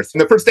seminars.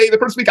 And the first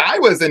week, I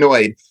was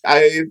annoyed.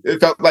 I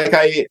felt like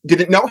I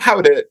didn't know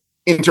how to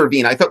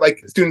intervene. I felt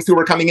like students who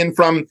were coming in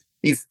from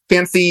these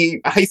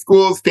fancy high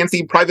schools,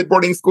 fancy private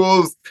boarding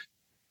schools,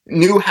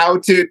 knew how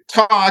to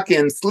talk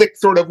in slick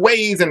sort of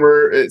ways and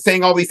were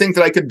saying all these things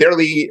that I could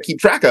barely keep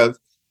track of.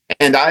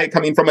 And I,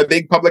 coming from a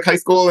big public high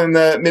school in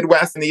the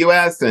Midwest in the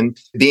US and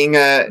being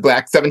a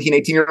Black 17,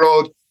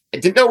 18-year-old, I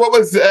didn't know what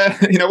was,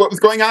 what was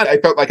going on. I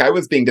felt like I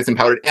was being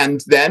disempowered.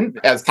 And then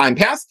as time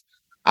passed,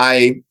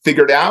 I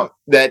figured out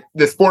that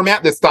this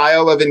format, this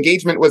style of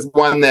engagement was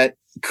one that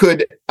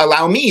could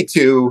allow me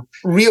to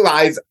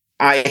realize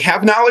I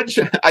have knowledge,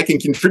 I can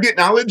contribute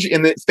knowledge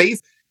in the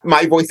space.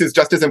 My voice is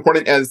just as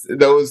important as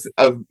those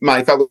of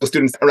my fellow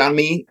students around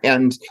me,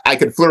 and I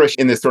could flourish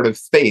in this sort of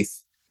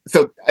space.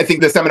 So I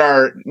think the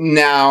seminar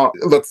now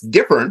looks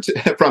different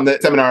from the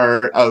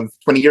seminar of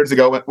 20 years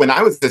ago when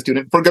I was a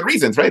student for good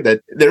reasons, right?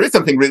 That there is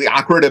something really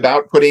awkward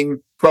about putting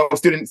 12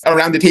 students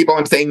around the table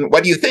and saying,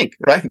 what do you think,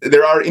 right?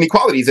 There are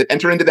inequalities that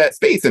enter into that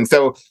space. And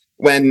so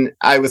when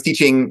I was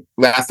teaching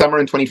last summer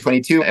in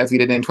 2022, as we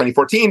did in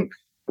 2014,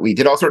 we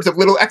did all sorts of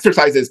little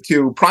exercises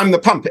to prime the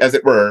pump, as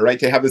it were, right?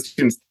 To have the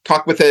students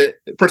talk with the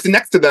person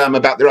next to them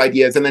about their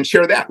ideas and then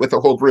share that with the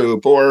whole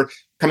group, or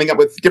coming up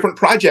with different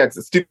projects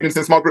that students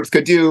in small groups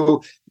could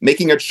do,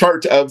 making a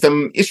chart of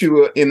some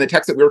issue in the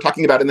text that we were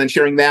talking about and then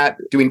sharing that,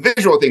 doing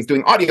visual things,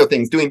 doing audio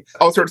things, doing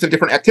all sorts of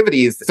different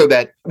activities so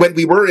that when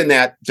we were in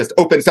that just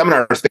open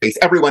seminar space,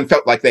 everyone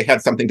felt like they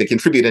had something to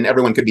contribute and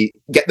everyone could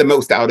get the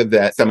most out of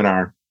that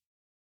seminar.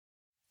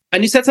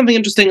 And you said something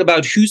interesting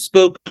about who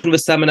spoke in the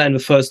seminar in the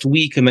first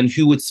week and then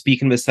who would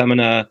speak in the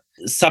seminar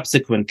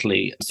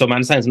subsequently. So my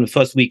understanding is in the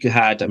first week you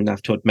had,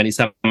 I've taught many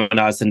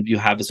seminars, and you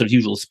have a sort of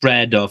usual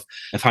spread of,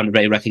 I found it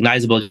very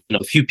recognizable,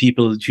 a few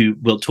people who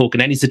will talk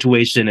in any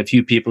situation, a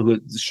few people who are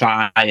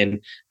shy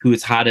and who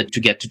it's harder to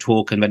get to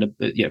talk, and then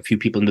a few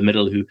people in the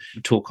middle who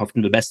talk,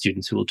 often the best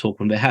students who will talk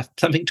when they have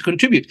something to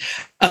contribute.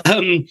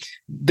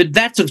 But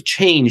that sort of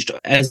changed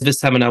as the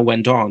seminar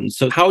went on.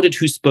 So how did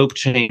who spoke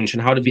change,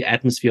 and how did the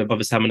atmosphere of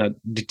the seminar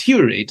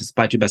deteriorate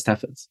despite your best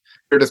efforts?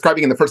 You're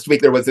describing in the first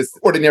week, there was this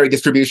ordinary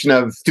distribution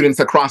of students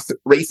across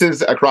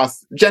races,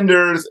 across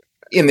genders,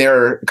 in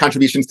their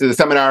contributions to the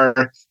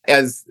seminar.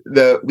 As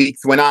the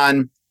weeks went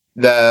on,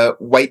 the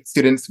white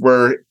students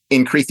were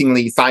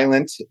increasingly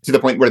silent to the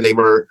point where they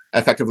were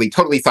effectively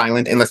totally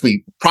silent unless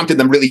we prompted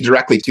them really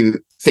directly to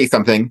say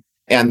something.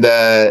 And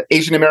the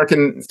Asian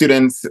American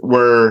students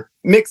were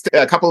mixed.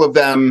 A couple of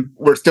them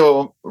were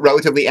still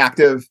relatively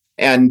active,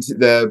 and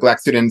the Black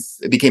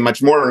students became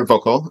much more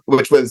vocal,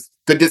 which was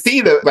good to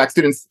see. The Black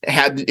students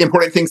had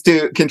important things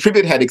to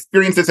contribute, had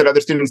experiences that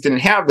other students didn't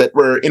have that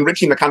were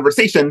enriching the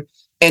conversation.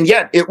 And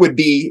yet it would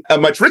be a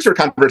much richer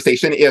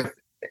conversation if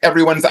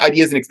everyone's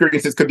ideas and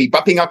experiences could be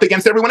bumping up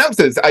against everyone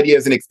else's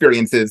ideas and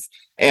experiences.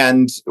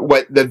 And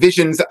what the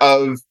visions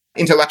of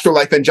intellectual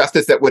life and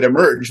justice that would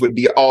emerge would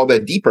be all the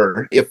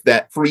deeper if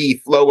that free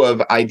flow of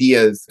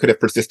ideas could have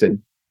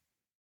persisted.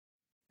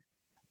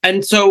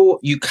 And so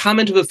you come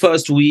into the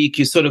first week,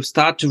 you sort of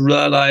start to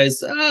realize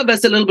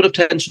there's a little bit of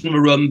tension in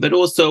the room, but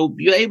also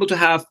you're able to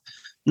have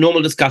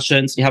normal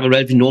discussions. You have a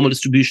relatively normal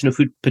distribution of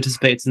who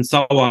participates and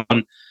so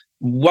on.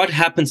 What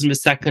happens in the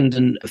second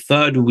and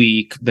third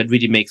week that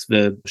really makes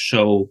the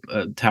show,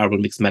 terrible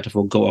mixed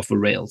metaphor, go off the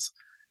rails?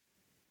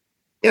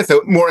 Yeah,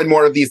 so more and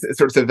more of these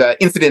sorts of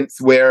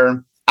incidents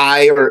where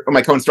I or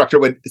my co-instructor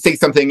would say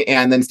something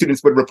and then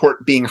students would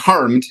report being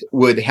harmed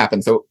would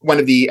happen. So one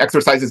of the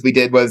exercises we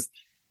did was,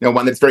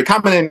 one that's very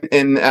common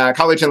in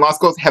college and law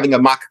schools, having a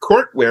mock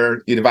court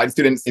where you divide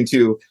students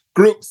into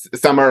groups.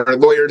 Some are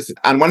lawyers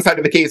on one side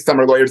of the case, some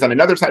are lawyers on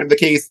another side of the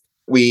case.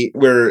 We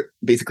were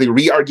basically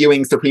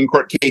re-arguing Supreme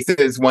Court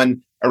cases,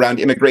 one around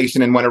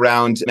immigration and one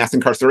around mass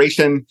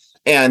incarceration.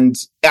 And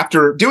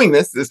after doing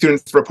this, the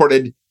students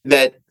reported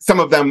that some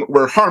of them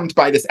were harmed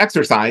by this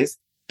exercise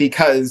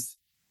because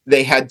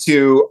they had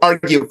to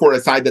argue for a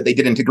side that they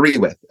didn't agree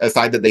with, a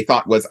side that they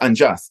thought was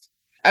unjust.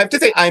 I have to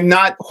say, I'm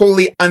not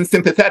wholly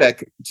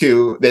unsympathetic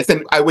to this,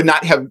 and I would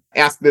not have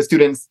asked the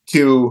students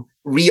to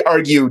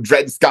re-argue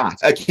Dred Scott,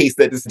 a case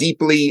that is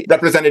deeply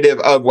representative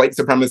of white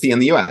supremacy in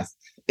the U.S.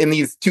 In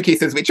these two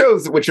cases we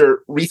chose, which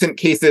are recent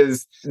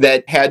cases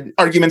that had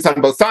arguments on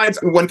both sides,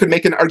 one could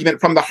make an argument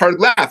from the hard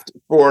left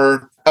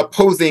for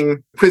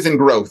opposing prison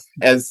growth,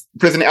 as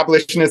prison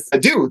abolitionists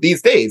do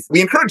these days.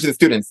 We encourage the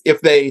students,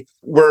 if they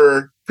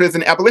were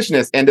prison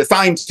abolitionists and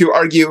assigned to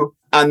argue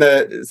on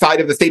the side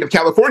of the state of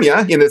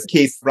California, in this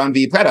case, Brown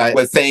v. Plata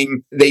was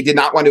saying they did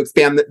not want to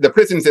expand the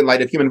prisons in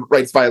light of human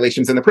rights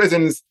violations in the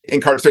prisons.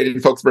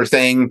 Incarcerated folks were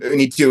saying we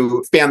need to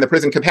expand the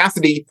prison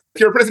capacity.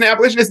 If you're a prison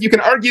abolitionist, you can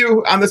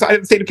argue on the side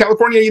of the state of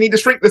California, you need to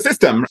shrink the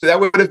system. So that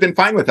would have been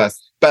fine with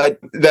us. But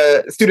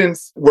the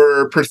students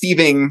were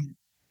perceiving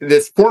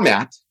this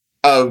format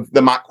of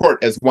the mock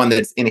court as one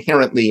that's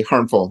inherently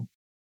harmful.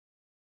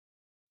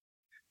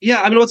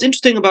 Yeah, I mean, what's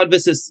interesting about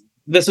this is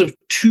there's sort of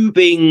two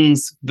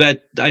things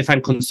that I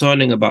find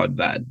concerning about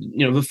that.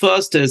 The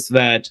first is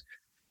that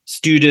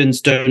students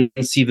don't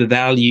see the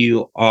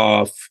value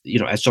of,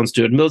 as John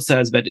Stuart Mill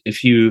says, that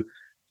if you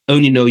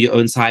only know your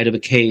own side of a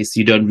case,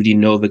 you don't really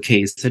know the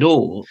case at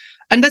all.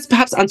 And that's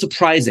perhaps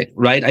unsurprising,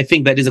 right? I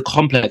think that is a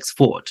complex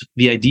thought.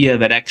 The idea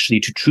that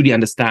actually to truly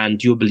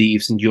understand your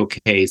beliefs and your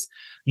case,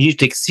 you need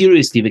to take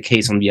seriously the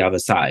case on the other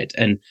side.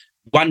 And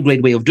one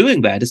great way of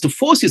doing that is to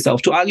force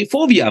yourself to argue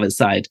for the other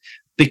side,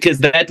 because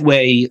that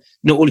way,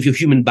 all of your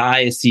human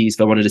biases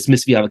that want to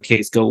dismiss the other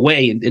case go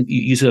away, and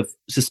you sort of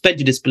suspend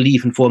your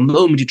disbelief, and for a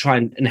moment you try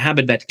and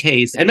inhabit that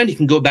case, and then you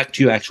can go back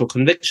to your actual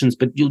convictions,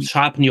 but you'll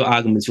sharpen your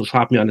arguments, you'll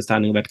sharpen your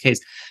understanding of that case.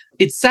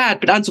 It's sad,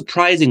 but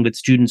unsurprising that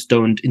students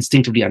don't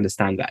instinctively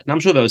understand that. And I'm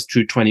sure that was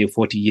true 20 or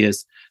 40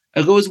 years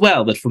ago as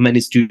well, that for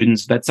many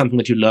students, that's something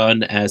that you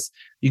learn as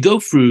you go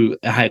through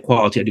a high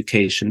quality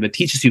education that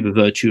teaches you the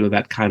virtue of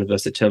that kind of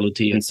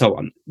versatility and so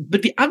on.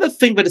 But the other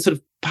thing that is sort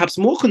of perhaps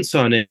more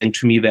concerning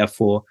to me,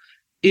 therefore,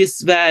 is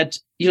that,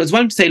 it's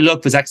one to say,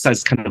 look, this exercise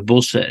is kind of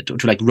bullshit, or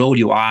to roll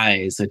your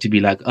eyes, or to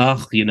be like,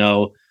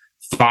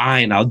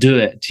 fine, I'll do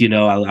it.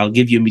 I'll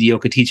give you a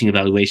mediocre teaching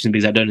evaluation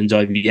because I don't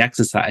enjoy the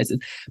exercise.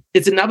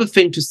 It's another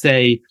thing to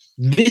say,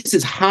 this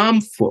is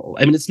harmful.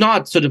 I mean, it's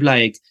not sort of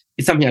like,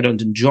 it's something I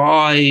don't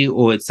enjoy,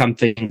 or it's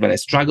something that I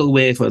struggle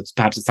with, or it's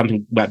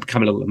something where I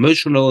become a little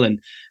emotional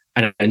and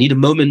I need a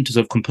moment to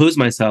sort of compose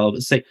myself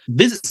and say,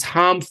 this is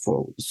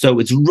harmful. So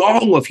it's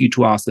wrong of you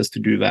to ask us to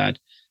do that.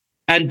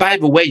 And by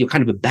the way, you're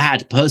kind of a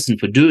bad person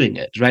for doing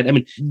it, right? I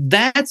mean,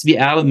 that's the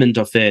element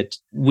of it,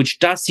 which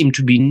does seem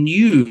to be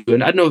new.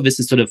 And I don't know if this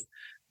is sort of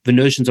the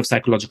notions of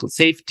psychological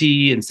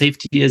safety and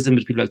safetyism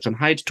that people like John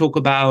Haidt talk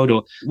about,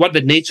 or what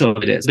the nature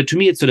of it is. But to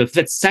me, it's sort of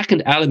that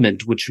second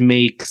element which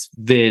makes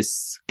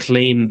this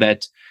claim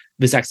that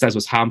this exercise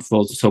was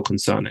harmful so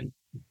concerning.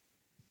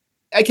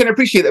 I can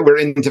appreciate that we're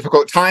in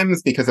difficult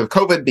times because of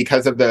COVID,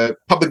 because of the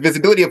public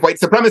visibility of white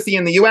supremacy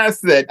in the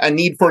US, that a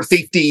need for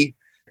safety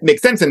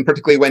makes sense, and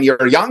particularly when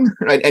you're young,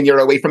 right, and you're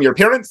away from your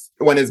parents,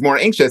 one is more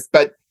anxious.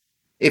 But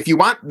if you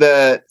want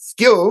the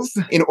skills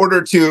in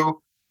order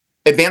to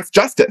advance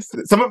justice,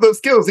 some of those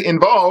skills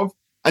involve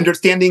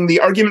understanding the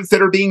arguments that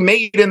are being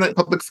made in the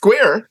public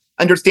square,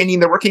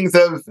 understanding the workings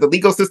of the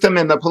legal system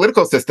and the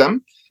political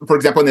system. For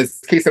example, in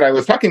this case that I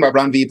was talking about,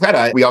 Brown v.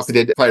 Plata, we also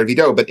did Flyer v.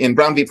 Doe, but in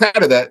Brown v.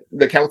 Plata,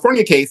 the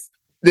California case,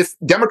 this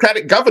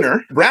Democratic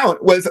governor, Brown,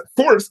 was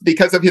forced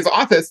because of his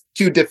office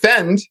to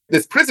defend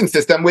this prison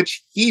system,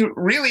 which he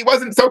really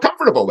wasn't so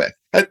comfortable with.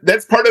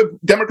 That's part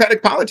of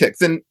Democratic politics.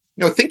 And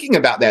thinking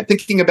about that,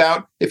 thinking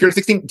about if you're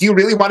 16, do you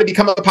really want to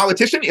become a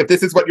politician if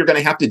this is what you're going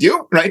to have to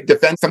do, right?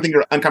 Defend something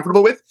you're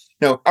uncomfortable with?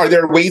 Are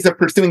there ways of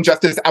pursuing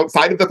justice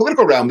outside of the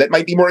political realm that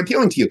might be more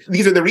appealing to you?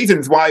 These are the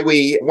reasons why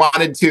we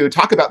wanted to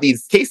talk about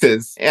these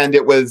cases. And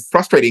it was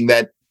frustrating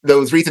that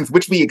those reasons,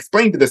 which we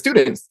explained to the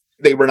students,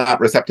 they were not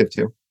receptive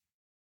to.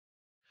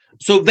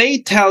 So they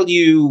tell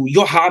you,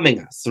 you're harming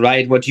us,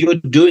 right? What you're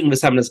doing with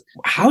someone is,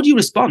 how do you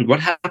respond? What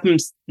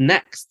happens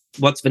next?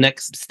 What's the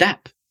next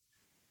step?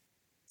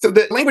 So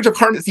the language of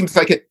harm, it seems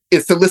like it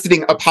is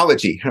soliciting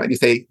apology. Right? You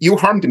say, you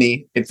harmed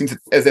me. It seems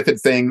as if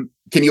it's saying,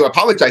 can you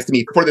apologize to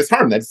me for this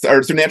harm? That's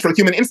our natural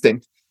human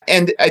instinct.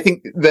 And I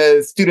think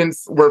the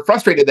students were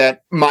frustrated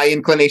that my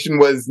inclination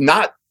was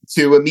not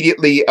to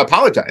immediately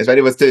apologize, right?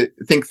 It was to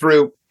think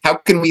through, how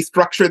can we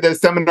structure the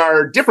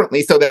seminar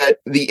differently so that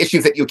the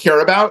issues that you care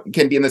about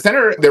can be in the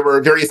center? There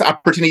were various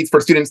opportunities for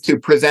students to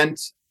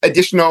present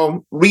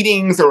additional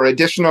readings or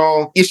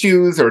additional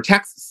issues or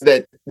texts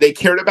that they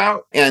cared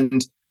about.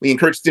 And we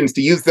encouraged students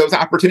to use those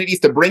opportunities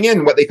to bring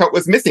in what they felt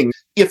was missing.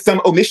 If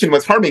some omission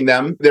was harming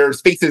them, there are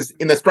spaces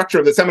in the structure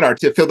of the seminar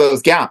to fill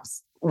those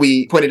gaps.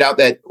 We pointed out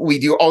that we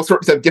do all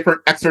sorts of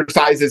different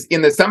exercises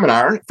in the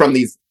seminar, from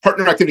these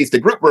partner activities to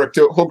group work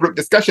to whole group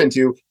discussion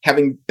to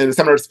having the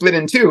seminar split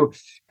in two.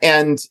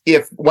 And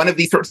if one of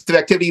these sorts of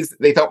activities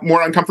they felt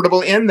more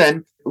uncomfortable in,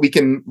 then we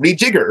can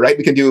rejigger, right?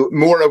 We can do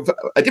more of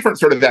a different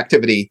sort of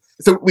activity.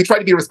 So we try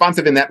to be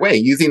responsive in that way,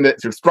 using the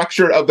sort of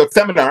structure of the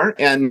seminar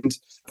and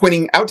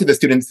pointing out to the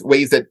students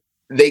ways that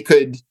they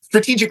could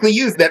strategically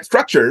use that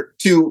structure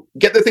to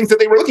get the things that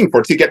they were looking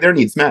for, to get their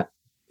needs met.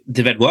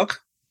 Did that work?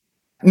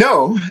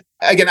 No.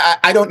 Again,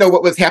 I don't know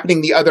what was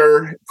happening the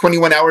other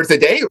 21 hours a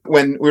day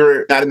when we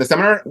were not in the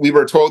seminar. We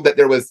were told that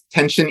there was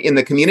tension in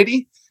the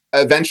community.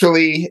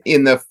 Eventually,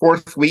 in the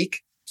fourth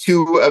week,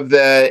 2 of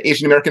the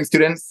Asian American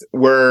students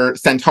were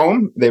sent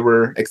home. They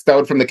were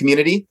expelled from the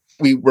community.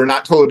 We were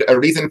not told a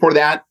reason for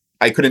that.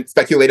 I couldn't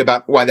speculate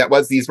about why that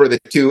was. These were the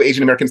 2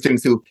 Asian American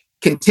students who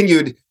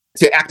continued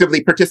to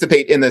actively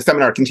participate in the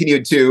seminar,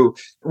 continued to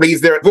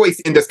raise their voice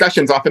in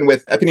discussions, often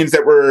with opinions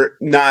that were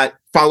not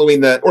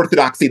following the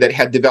orthodoxy that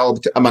had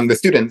developed among the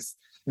students.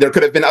 There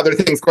could have been other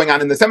things going on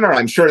in the seminar.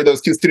 I'm sure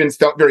those 2 students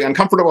felt very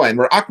uncomfortable and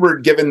were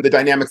awkward given the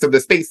dynamics of the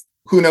space.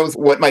 Who knows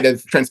what might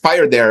have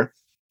transpired there.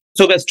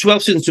 So there's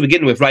 12 students to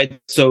begin with, right?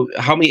 So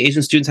how many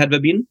Asian students had there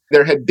been?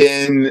 There had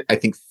been, I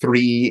think,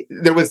 3.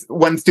 There was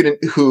one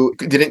student who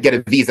didn't get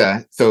a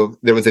visa. So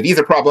there was a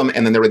visa problem.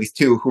 And then there were these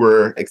 2 who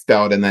were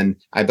expelled. And then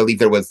I believe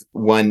there was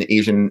one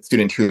Asian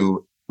student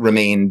who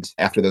remained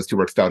after those 2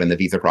 were expelled in the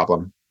visa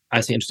problem.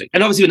 I see, interesting.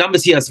 And obviously the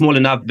numbers here are small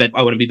enough that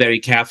I want to be very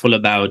careful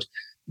about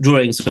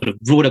drawing sort of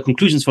broader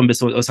conclusions from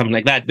this or something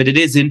like that. But it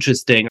is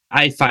interesting.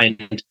 I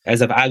find,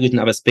 as I've argued in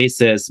other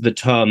spaces, the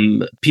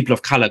term people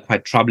of color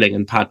quite troubling,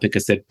 in part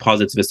because it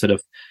posits this sort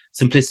of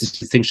simplistic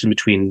distinction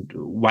between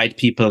white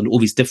people and all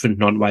these different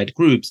non-white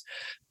groups.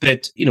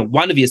 But,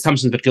 one of the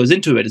assumptions that goes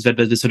into it is that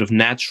there's this sort of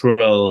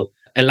natural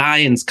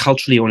alliance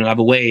culturally or in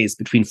other ways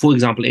between, for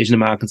example, Asian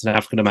Americans and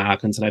African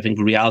Americans. And I think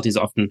the reality is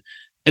often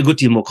a good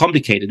deal more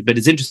complicated. But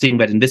it's interesting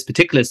that in this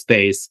particular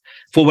space,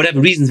 for whatever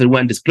reasons that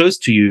weren't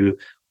disclosed to you,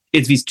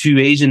 it's these 2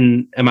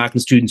 Asian American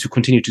students who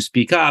continued to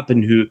speak up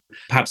and who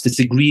perhaps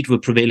disagreed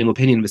with prevailing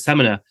opinion in the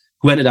seminar,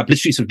 who ended up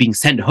literally sort of being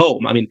sent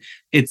home. I mean,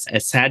 it's a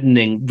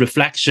saddening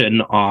reflection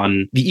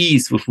on the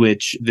ease with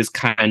which this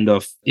kind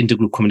of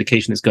intergroup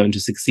communication is going to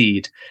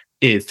succeed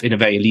if in a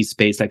very elite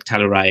space like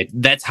Telluride,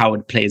 that's how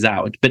it plays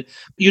out. But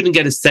you didn't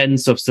get a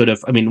sense of sort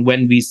of,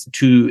 when these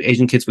 2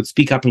 Asian kids would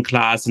speak up in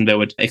class and they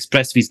would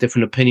express these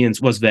different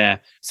opinions, was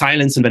there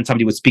silence? And when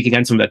somebody would speak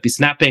against them, they'd be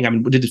snapping.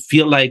 Did it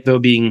feel like they were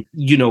being,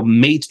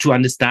 made to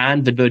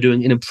understand that they're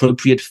doing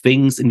inappropriate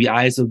things in the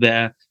eyes of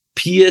their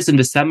peers in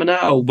the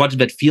seminar? Or what did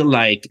that feel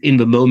like in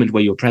the moment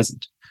where you're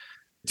present?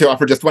 To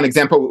offer just one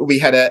example, we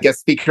had a guest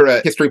speaker,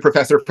 a history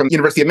professor from the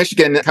University of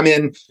Michigan, come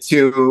in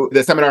to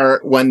the seminar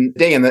one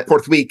day in the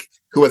 4th week,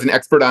 who was an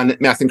expert on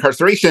mass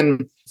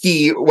incarceration.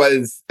 He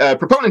was a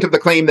proponent of the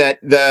claim that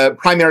the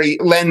primary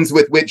lens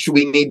with which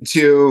we need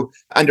to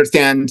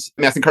understand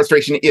mass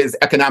incarceration is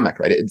economic,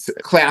 right? It's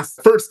class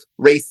first,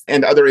 race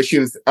and other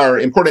issues are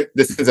important.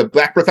 This is a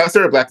Black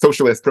professor, a Black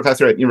socialist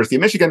professor at the University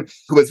of Michigan,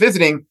 who was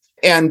visiting.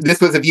 And this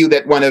was a view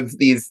that one of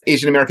these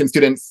Asian American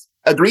students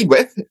agreed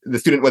with. The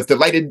student was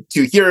delighted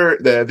to hear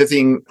the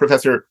visiting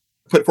professor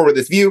put forward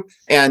this view.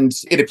 And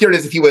it appeared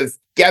as if he was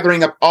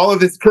gathering up all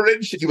of his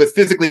courage. He was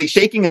physically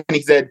shaking. And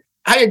he said,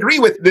 I agree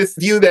with this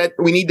view that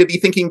we need to be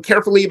thinking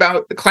carefully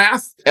about the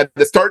class at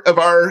the start of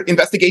our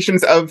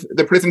investigations of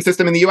the prison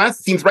system in the US.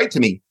 Seems right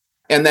to me.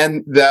 And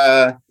then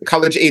the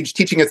college-age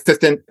teaching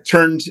assistant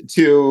turned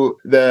to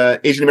the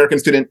Asian American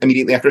student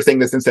immediately after saying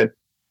this and said,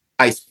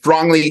 I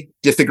strongly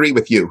disagree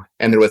with you.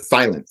 And there was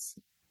silence.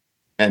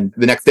 And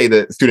the next day,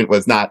 the student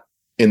was not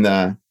in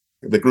the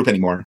group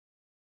anymore.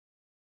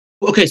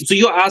 Okay, so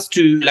you're asked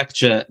to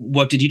lecture.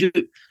 What did you do?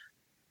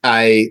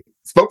 I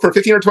spoke for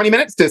 15 or 20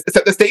 minutes to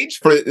set the stage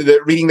for the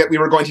reading that we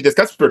were going to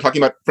discuss. We were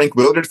talking about Frank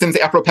Wilderson's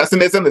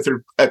Afro-pessimism, this sort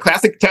of a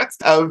classic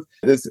text of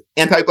this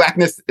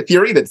anti-Blackness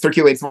theory that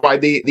circulates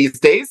widely these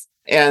days.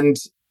 And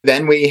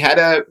then we had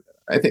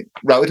I think,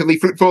 relatively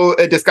fruitful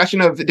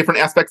discussion of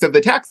different aspects of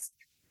the text.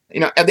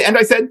 At the end,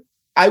 I said,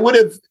 I would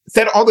have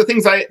said all the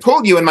things I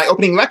told you in my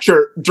opening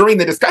lecture during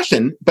the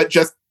discussion, but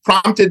just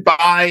prompted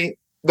by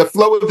the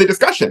flow of the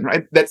discussion,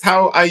 right? That's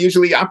how I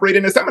usually operate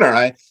in a seminar.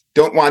 I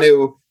don't want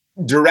to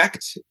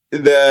direct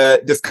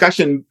the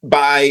discussion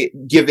by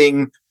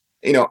giving,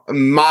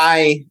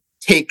 my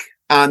take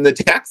on the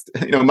text,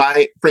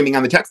 my framing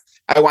on the text.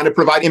 I want to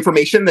provide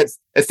information that's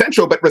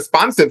essential but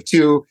responsive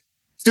to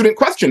student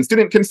questions,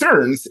 student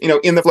concerns,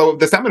 in the flow of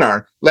the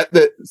seminar. Let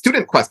the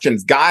student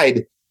questions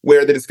guide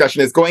where the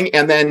discussion is going.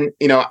 And then,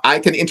 I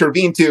can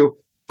intervene to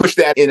push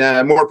that in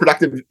a more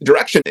productive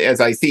direction as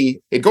I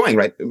see it going,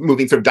 right?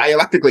 Moving sort of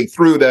dialectically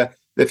through the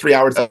 3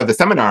 hours of the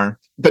seminar.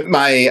 But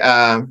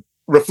my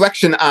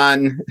reflection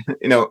on,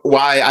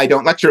 why I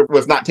don't lecture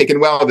was not taken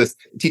well. This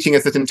teaching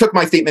assistant took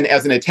my statement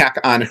as an attack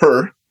on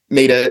her,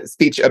 made a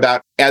speech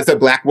about, as a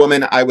Black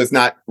woman, I was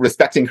not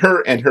respecting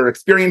her and her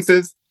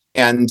experiences.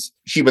 And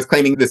she was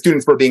claiming the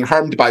students were being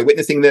harmed by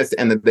witnessing this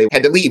and that they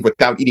had to leave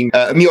without eating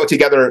a meal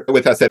together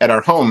with us at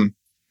our home.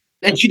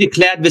 And she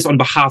declared this on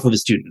behalf of the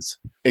students.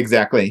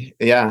 Exactly.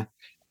 Yeah.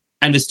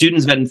 And the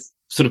students then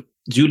sort of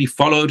duly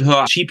followed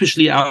her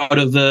sheepishly out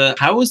of the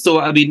house. So,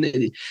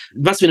 it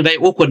must have been a very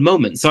awkward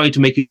moment. Sorry to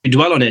make you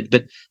dwell on it.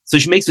 But so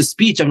she makes a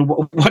speech.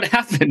 What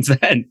happens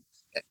then?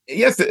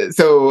 Yes.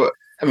 So,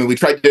 we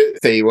tried to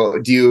say, well,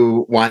 do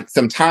you want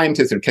some time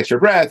to sort of catch your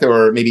breath,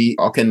 or maybe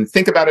I can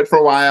think about it for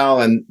a while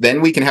and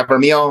then we can have our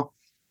meal?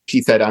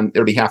 She said on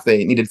their behalf,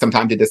 they needed some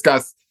time to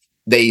discuss.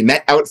 They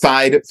met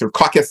outside, sort of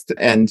caucused,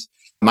 and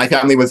my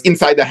family was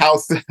inside the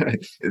house.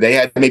 They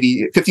had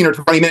maybe 15 or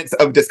 20 minutes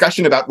of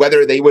discussion about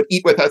whether they would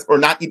eat with us or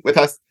not eat with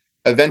us.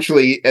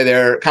 Eventually,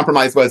 their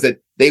compromise was that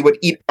they would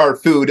eat our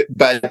food,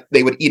 but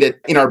they would eat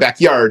it in our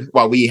backyard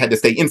while we had to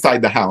stay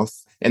inside the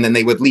house, and then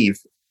they would leave.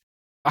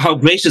 How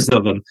gracious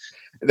of them.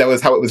 That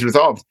was how it was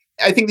resolved.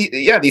 I think,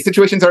 these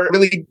situations are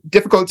really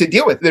difficult to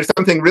deal with. There's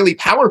something really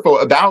powerful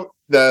about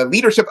the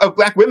leadership of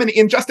Black women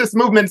in justice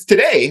movements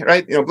today,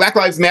 right? Black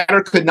Lives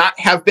Matter could not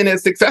have been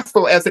as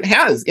successful as it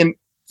has in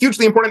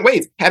hugely important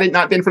ways had it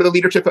not been for the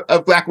leadership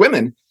of Black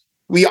women.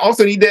 We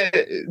also need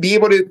to be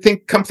able to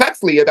think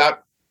complexly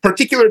about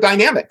particular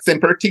dynamics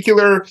and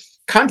particular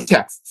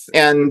contexts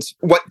and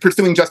what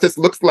pursuing justice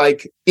looks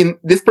like in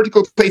this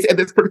particular place at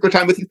this particular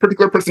time with these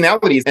particular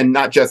personalities, and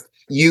not just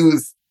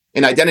use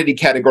an identity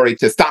category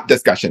to stop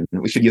discussion.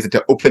 We should use it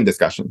to open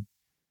discussion.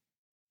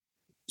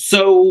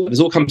 So this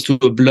all comes to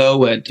a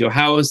blow at your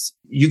house.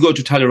 You go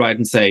to Telluride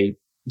and say,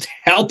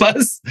 help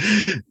us.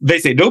 They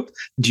say, nope.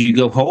 Do you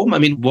go home?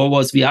 What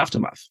was the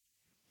aftermath?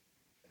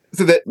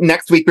 So the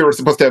next week we were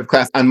supposed to have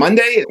class on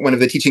Monday. One of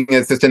the teaching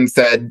assistants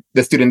said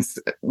the students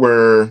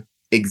were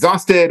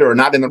exhausted or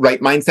not in the right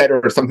mindset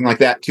or something like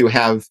that to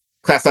have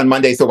class on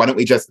Monday. So why don't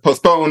we just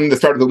postpone the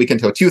start of the week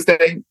until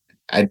Tuesday?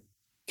 I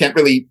can't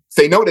really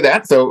say no to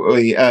that. So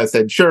we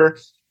said, sure.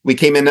 We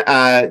came in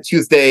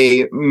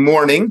Tuesday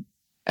morning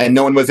and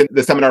no one was in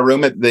the seminar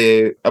room at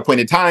the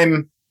appointed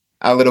time.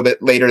 A little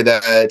bit later,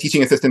 the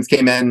teaching assistants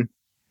came in,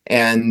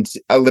 and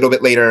a little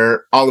bit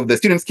later, all of the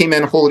students came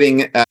in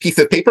holding a piece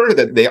of paper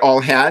that they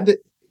all had.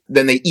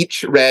 Then they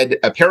each read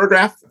a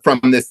paragraph from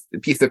this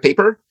piece of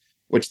paper,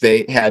 which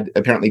they had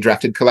apparently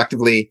drafted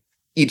collectively,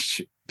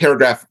 each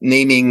paragraph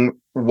naming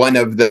one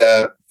of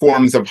the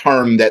forms of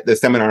harm that the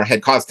seminar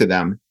had caused to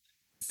them.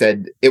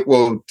 Said, it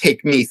will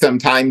take me some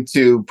time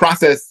to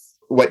process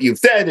what you've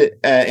said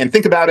and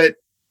think about it.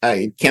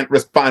 I can't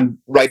respond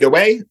right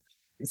away.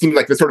 It seemed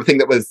like the sort of thing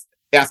that was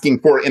asking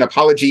for an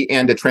apology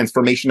and a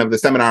transformation of the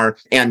seminar,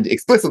 and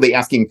explicitly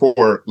asking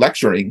for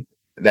lecturing,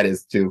 that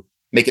is, to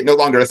make it no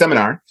longer a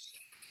seminar.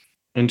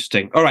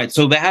 Interesting. All right.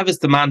 So they have this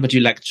demand that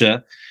you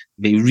lecture.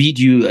 They read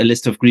you a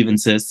list of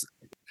grievances.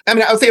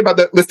 I'll say about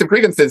the list of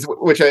grievances,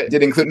 which I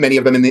did include many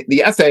of them in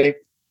the essay.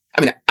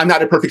 I'm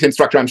not a perfect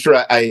instructor. I'm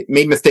sure I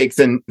made mistakes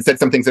and said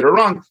some things that are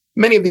wrong.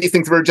 Many of these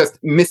things were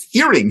just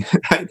mishearing,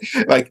 right?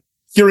 Like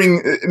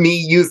hearing me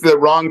use the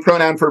wrong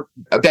pronoun for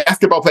a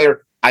basketball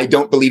player. I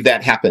don't believe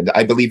that happened.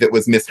 I believe it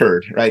was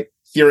misheard, right?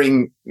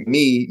 Hearing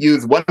me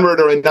use one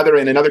word or another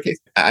in another case,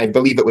 I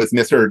believe it was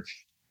misheard.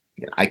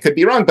 I could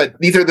be wrong, but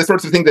these are the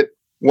sorts of things that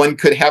one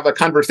could have a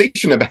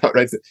conversation about,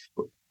 right?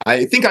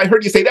 I think I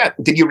heard you say that.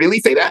 Did you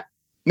really say that?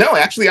 No,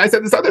 actually, I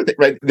said this other thing,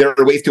 right? There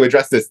are ways to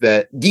address this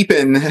that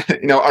deepen,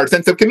 our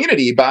sense of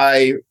community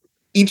by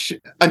each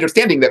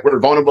understanding that we're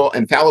vulnerable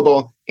and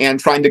fallible and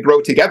trying to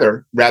grow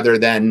together rather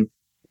than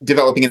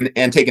developing an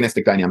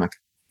antagonistic dynamic.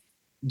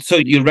 So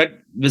you read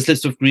this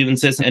list of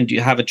grievances and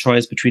you have a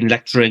choice between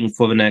lecturing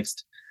for the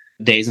next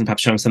days and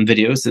perhaps showing some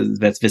videos.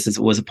 This is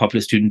always a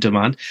popular student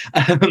demand.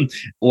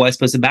 Or I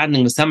suppose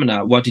abandoning the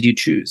seminar. What did you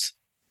choose?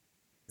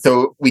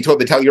 So we told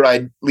the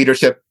Telluride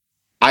leadership,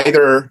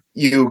 either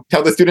you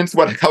tell the students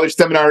what a college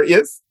seminar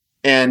is,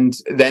 and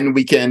then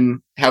we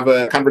can have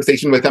a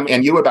conversation with them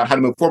and you about how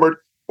to move forward,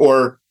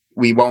 or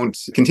we won't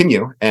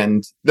continue.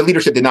 And the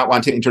leadership did not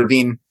want to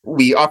intervene.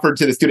 We offered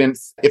to the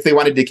students if they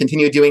wanted to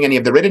continue doing any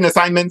of the written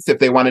assignments, if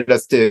they wanted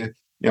us to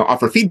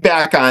offer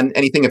feedback on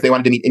anything, if they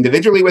wanted to meet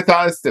individually with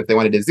us, if they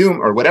wanted to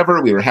Zoom or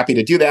whatever, we were happy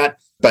to do that.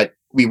 But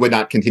we would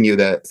not continue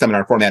the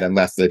seminar format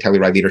unless the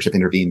Telluride leadership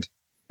intervened.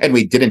 And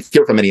we didn't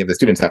hear from any of the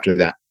students after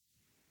that.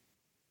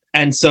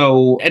 And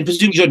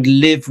presumably you don't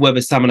live where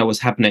the seminar was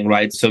happening,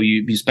 right? So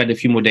you spent a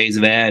few more days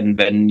there and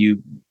then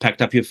you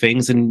packed up your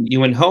things and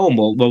you went home.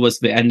 Or what was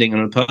the ending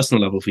on a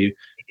personal level for you?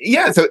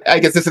 Yeah, so I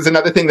guess this is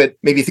another thing that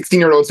maybe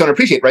 16-year-olds don't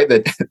appreciate, right?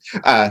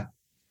 That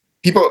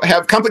people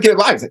have complicated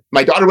lives.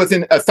 My daughter was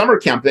in a summer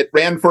camp that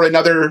ran for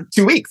another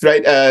 2 weeks,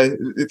 right?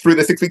 Through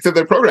the 6 weeks of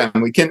the program.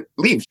 We can't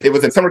leave. It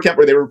was a summer camp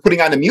where they were putting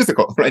on a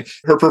musical, right?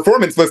 Her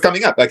performance was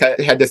coming up. Like, I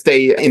had to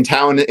stay in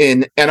town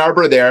in Ann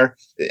Arbor there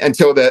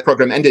until the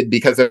program ended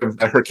because of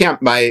her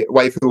camp. My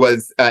wife, who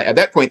was at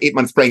that point 8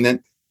 months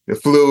pregnant,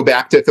 flew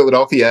back to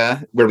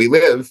Philadelphia, where we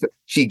live.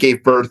 She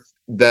gave birth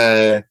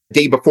the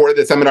day before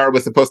the seminar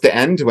was supposed to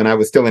end, when I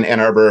was still in Ann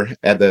Arbor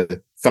at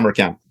the summer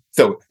camp.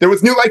 So there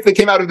was new life that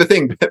came out of the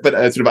thing, but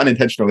sort of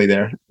unintentionally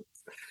there.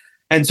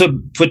 And so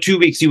for 2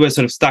 weeks, you were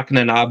sort of stuck in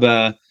Ann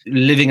Arbor,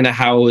 living in a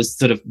house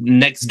sort of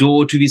next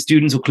door to these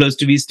students or close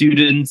to these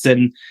students,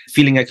 and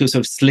feeling like you're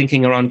sort of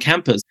slinking around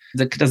campus.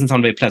 That doesn't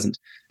sound very pleasant.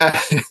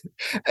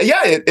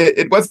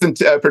 It wasn't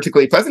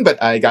particularly pleasant,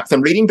 but I got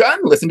some reading done,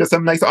 listened to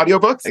some nice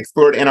audiobooks,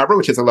 explored Ann Arbor,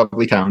 which is a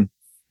lovely town.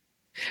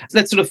 So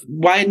let's sort of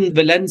widen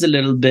the lens a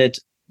little bit.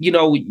 You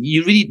know,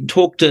 you really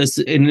talked us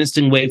in an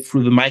interesting way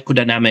through the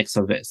microdynamics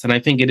of this. And I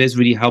think it is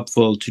really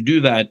helpful to do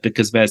that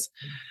because there's,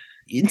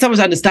 in some ways,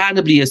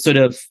 understandably, a sort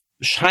of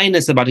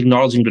shyness about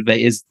acknowledging that there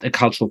is a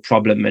cultural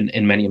problem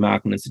in many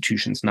American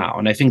institutions now.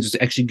 And I think just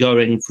actually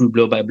going through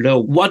blow by blow,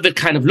 what that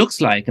kind of looks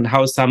like and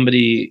how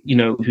somebody, you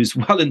know, who's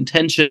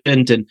well-intentioned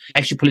and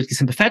actually politically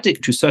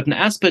sympathetic to certain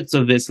aspects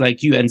of this,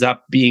 like you, ends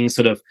up being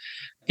sort of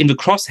in the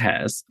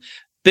crosshairs.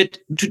 But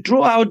to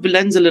draw out the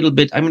lens a little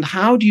bit, I mean,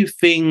 how do you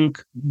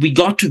think we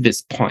got to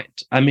this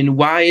point? I mean,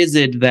 why is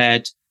it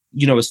that,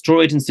 you know, a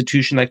storied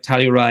institution like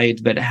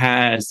Telluride that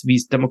has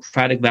these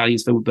democratic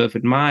values that we both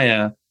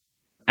admire,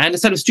 and a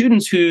set of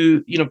students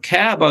who, you know,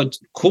 care about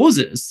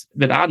causes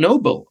that are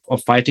noble,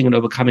 of fighting and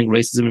overcoming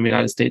racism in the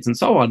United States and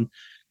so on,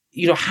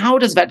 you know, how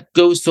does that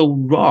go so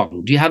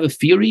wrong? Do you have a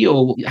theory,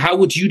 or how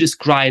would you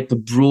describe the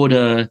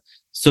broader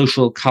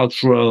social,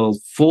 cultural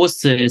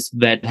forces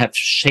that have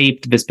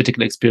shaped this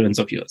particular experience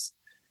of yours?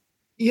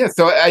 Yeah,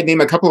 so I'd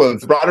name a couple of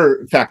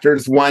broader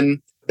factors.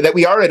 One, that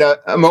we are at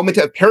a moment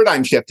of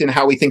paradigm shift in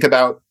how we think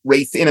about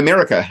race in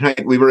America.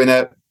 Right? We were in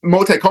a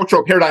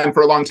multicultural paradigm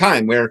for a long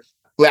time where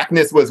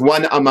Blackness was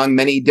one among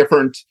many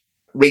different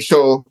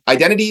racial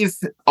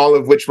identities, all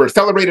of which were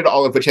celebrated,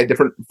 all of which had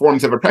different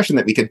forms of oppression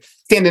that we could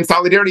stand in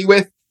solidarity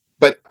with,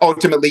 but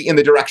ultimately in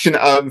the direction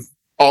of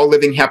all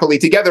living happily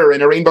together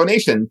in a rainbow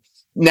nation.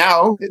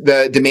 Now,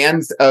 the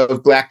demands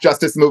of Black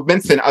justice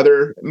movements and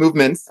other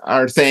movements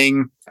are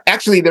saying,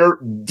 actually, there are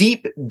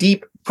deep,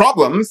 deep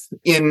problems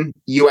in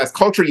U.S.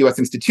 culture, U.S.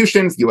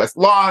 institutions, U.S.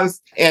 laws,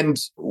 and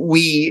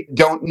we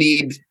don't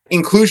need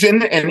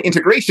inclusion and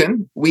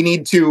integration. We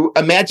need to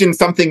imagine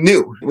something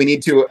new. We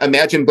need to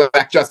imagine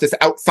Black justice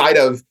outside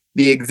of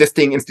the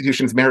existing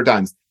institutions'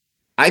 paradigms.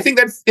 I think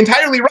that's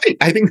entirely right.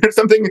 I think there's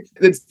something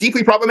that's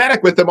deeply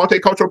problematic with the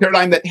multicultural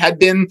paradigm that had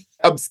been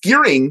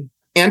obscuring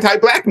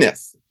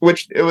anti-Blackness,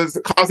 which it was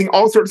causing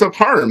all sorts of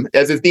harm,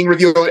 as is being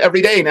revealed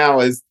every day now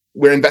as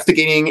we're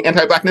investigating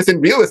anti-Blackness in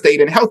real estate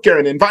and healthcare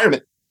and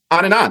environment,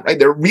 on and on. Right?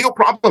 There are real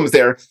problems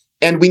there,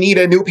 and we need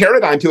a new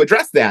paradigm to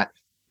address that.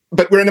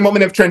 But we're in a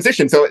moment of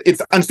transition, so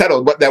it's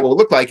unsettled what that will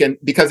look like. And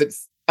because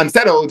it's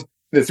unsettled,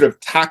 this sort of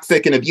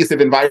toxic and abusive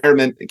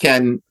environment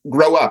can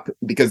grow up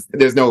because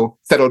there's no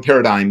settled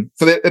paradigm.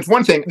 So that's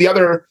one thing. The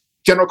other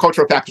general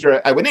cultural factor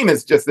I would name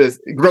is just this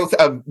growth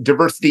of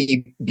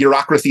diversity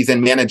bureaucracies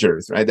and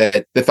managers, right?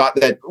 That the thought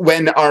that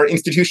when our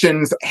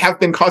institutions have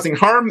been causing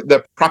harm,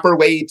 the proper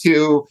way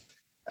to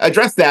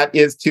address that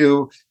is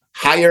to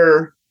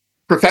hire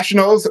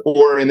professionals,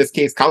 or in this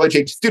case,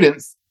 college-age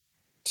students,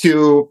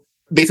 to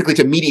basically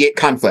to mediate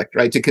conflict,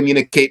 right? To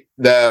communicate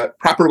the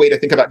proper way to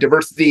think about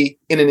diversity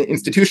in an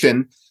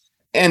institution.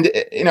 And,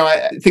 you know,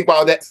 I think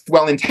while that's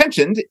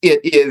well-intentioned, it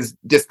is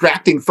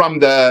distracting from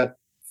the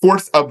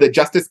force of the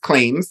justice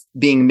claims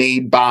being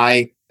made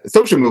by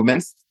social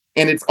movements.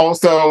 And it's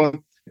also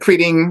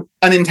creating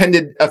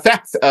unintended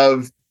effects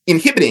of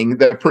inhibiting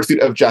the pursuit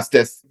of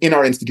justice in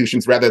our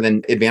institutions rather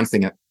than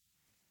advancing it.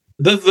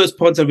 Both of those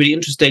points are really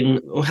interesting.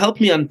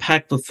 Help me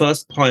unpack the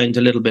first point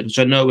a little bit, which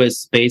I know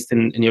is based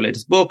in your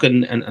latest book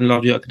and a lot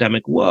of your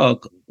academic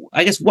work.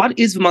 I guess, what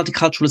is the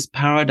multiculturalist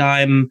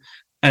paradigm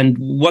and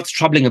what's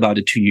troubling about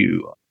it to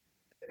you?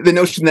 The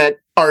notion that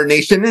our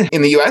nation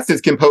in the US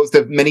is composed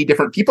of many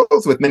different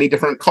peoples with many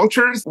different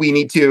cultures. We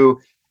need to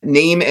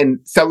name and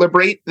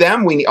celebrate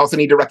them. We also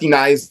need to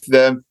recognize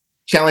the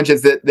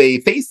challenges that they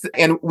face.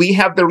 And we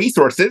have the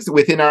resources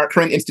within our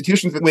current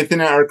institutions,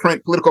 within our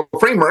current political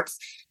frameworks,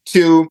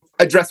 to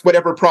address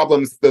whatever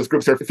problems those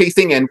groups are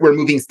facing. And we're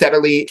moving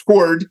steadily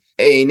toward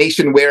a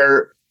nation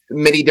where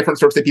many different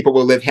sorts of people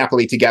will live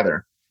happily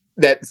together.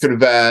 That sort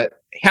of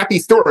happy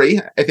story,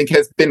 I think,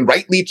 has been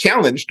rightly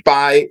challenged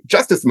by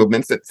justice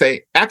movements that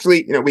say,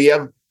 actually, you know, we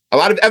have a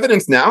lot of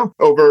evidence now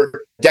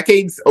over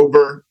decades,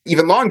 over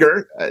even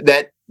longer,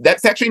 that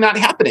that's actually not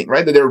happening,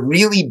 right? That there are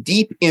really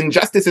deep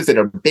injustices that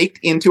are baked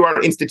into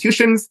our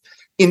institutions,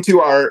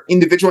 into our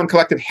individual and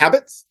collective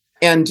habits.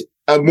 And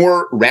a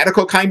more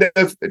radical kind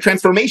of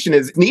transformation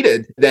is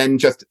needed than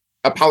just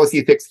a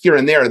policy fix here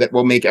and there that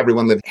will make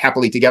everyone live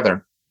happily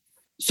together.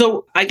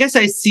 So I guess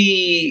I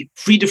see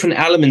three different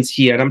elements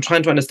here, and I'm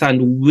trying to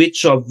understand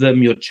which of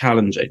them you're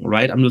challenging,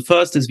 right? The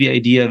first is the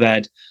idea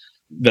that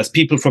there's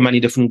people from many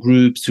different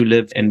groups who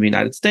live in the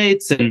United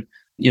States, and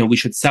we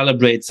should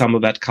celebrate some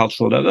of that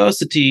cultural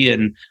diversity,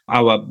 and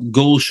our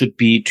goal should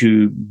be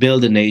to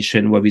build a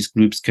nation where these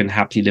groups can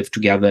happily live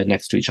together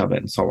next to each other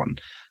and so on.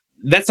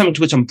 That's something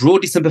to which I'm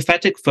broadly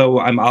sympathetic, though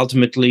I'm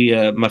ultimately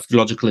a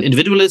methodological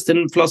individualist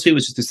in philosophy,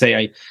 which is to say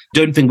I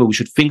don't think that we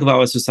should think of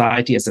our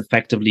society as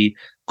effectively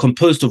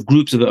composed of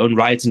groups of their own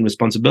rights and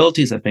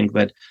responsibilities. I think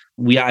that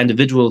we are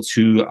individuals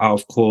who are,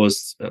 of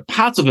course,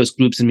 parts of those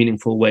groups in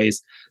meaningful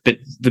ways, but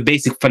the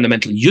basic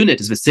fundamental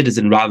unit is the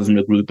citizen rather than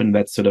the group, and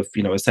that's sort of,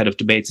 a set of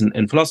debates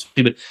in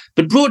philosophy.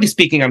 But broadly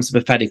speaking, I'm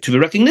sympathetic to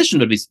the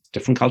recognition of these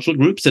different cultural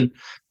groups, and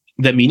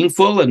they're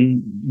meaningful,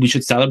 and we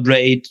should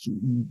celebrate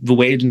the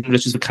way it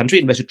enriches the country,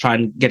 and we should try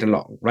and get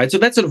along, right? So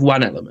that's sort of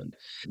one element.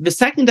 The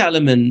second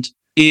element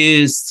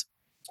is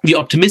the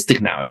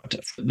optimistic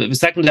narrative. The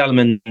second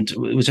element,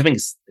 which I think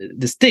is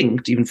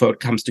distinct, even though it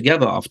comes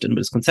together often,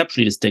 but it's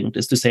conceptually distinct,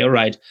 is to say, all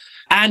right,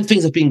 and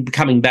things have been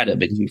becoming better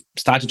because we've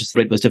started to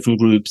separate those different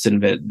groups,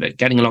 and they're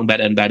getting along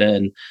better and better,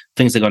 and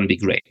things are going to be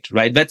great,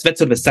 right? That's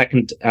sort of the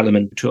second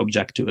element to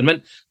object to. And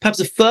then perhaps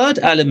the third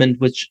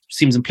element, which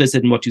seems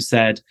implicit in what you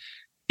said,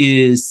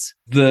 is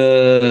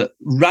the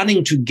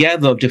running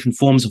together of different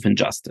forms of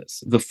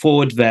injustice. The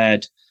thought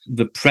that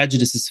the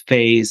prejudices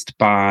faced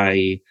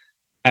by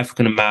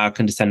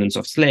African-American descendants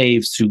of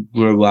slaves who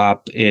grew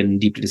up in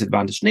deeply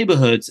disadvantaged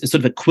neighborhoods is sort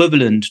of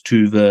equivalent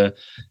to the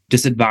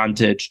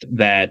disadvantage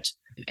that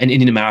an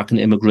Indian-American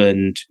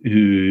immigrant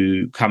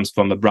who comes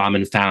from a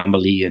Brahmin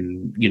family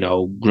and,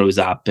 grows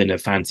up in a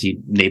fancy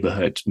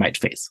neighborhood might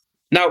face.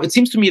 Now, it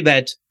seems to me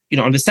that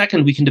on the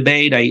second, we can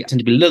debate. I tend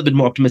to be a little bit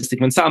more optimistic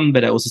than some,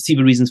 but I also see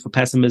the reasons for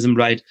pessimism,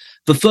 right?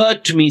 The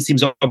third, to me,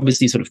 seems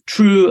obviously sort of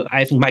true.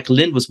 I think Michael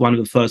Lind was one of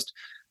the first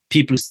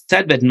people who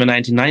said that in the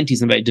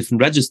 1990s in a very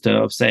different register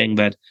of saying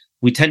that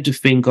we tend to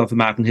think of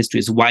American history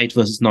as white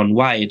versus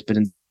non-white, but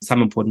in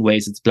some important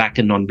ways, it's black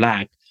and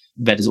non-black.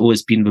 That has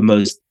always been the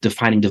most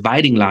defining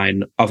dividing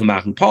line of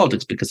American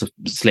politics because of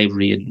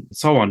slavery and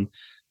so on.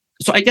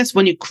 So I guess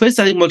when you're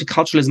criticizing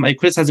multiculturalism, are you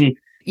criticizing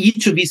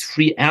each of these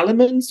three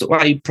elements, or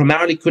are you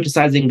primarily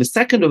criticizing the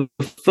second or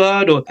the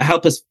third, or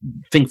help us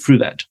think through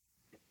that?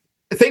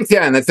 Thanks,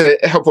 yeah, and that's a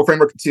helpful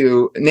framework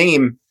to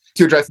name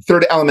to address the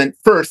third element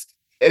first.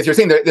 As you're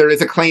saying, there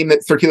is a claim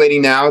that's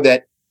circulating now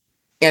that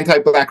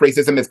anti-Black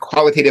racism is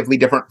qualitatively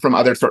different from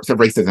other sorts of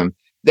racism.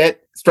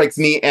 That strikes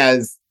me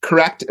as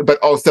correct, but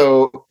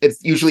also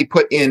it's usually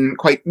put in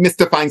quite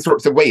mystifying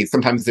sorts of ways.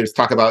 Sometimes there's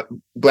talk about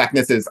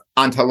Blackness as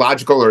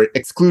ontological or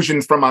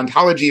exclusions from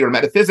ontology or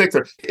metaphysics,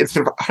 or it's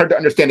sort of hard to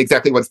understand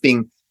exactly what's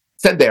being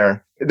said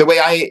there. The way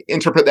I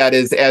interpret that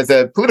is as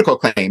a political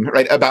claim,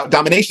 right, about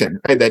domination,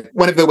 right? That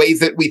one of the ways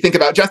that we think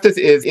about justice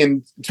is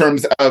in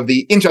terms of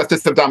the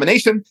injustice of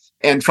domination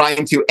and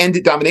trying to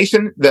end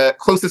domination. The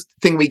closest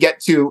thing we get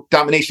to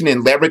domination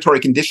in laboratory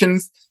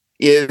conditions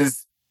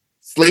is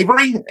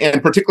slavery,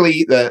 and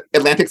particularly the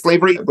Atlantic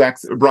slavery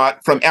Blacks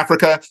brought from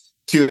Africa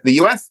to the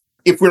US.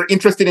 If we're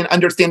interested in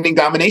understanding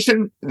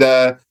domination,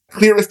 the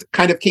clearest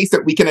kind of case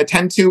that we can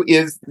attend to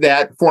is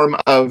that form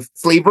of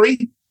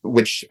slavery,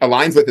 which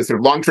aligns with this sort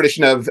of long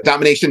tradition of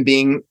domination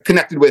being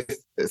connected with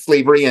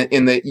slavery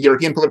in the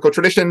European political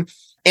tradition.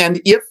 And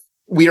if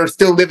we are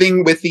still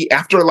living with the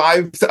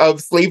afterlives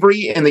of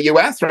slavery in the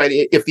US, right?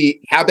 If the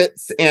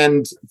habits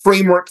and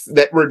frameworks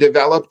that were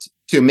developed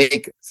to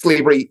make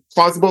slavery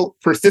plausible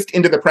persist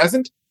into the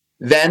present,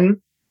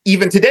 then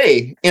even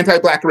today,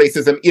 anti-Black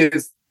racism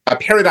is a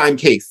paradigm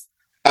case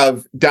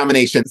of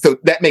domination. So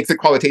that makes it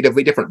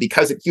qualitatively different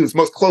because it hews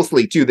most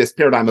closely to this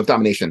paradigm of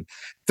domination.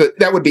 So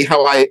that would be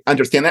how I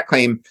understand that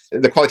claim,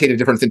 the qualitative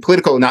difference in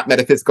political, not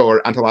metaphysical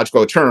or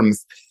ontological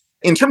terms.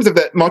 In terms of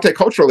the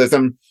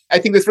multiculturalism, I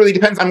think this really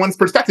depends on one's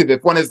perspective.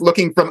 If one is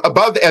looking from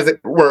above, as it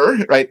were,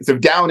 right, so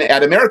down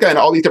at America and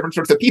all these different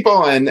sorts of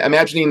people and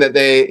imagining that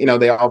they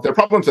all have their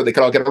problems so they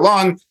could all get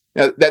along,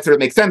 that sort of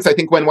makes sense. I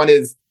think when one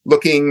is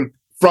looking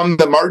from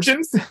the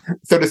margins,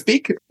 so to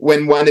speak,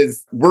 when one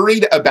is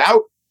worried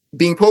about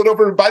being pulled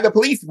over by the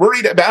police,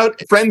 worried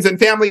about friends and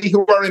family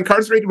who are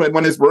incarcerated, when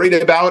one is worried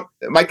about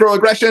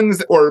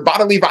microaggressions or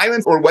bodily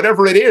violence or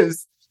whatever it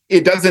is,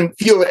 it doesn't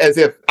feel as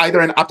if either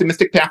an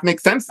optimistic path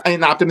makes sense,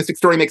 an optimistic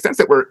story makes sense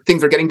that where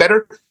things are getting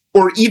better,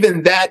 or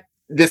even that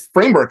this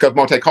framework of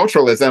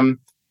multiculturalism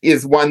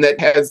is one that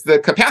has the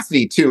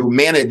capacity to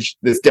manage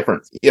this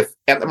difference. If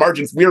at the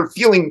margins we're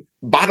feeling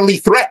bodily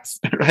threats,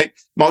 right?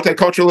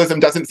 Multiculturalism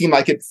doesn't seem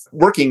like it's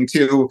working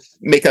to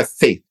make us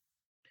safe.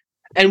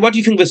 And what do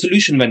you think the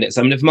solution then is?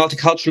 I mean, if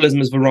multiculturalism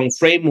is the wrong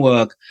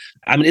framework,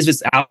 I mean, is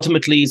this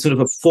ultimately sort of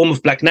a form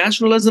of Black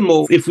nationalism?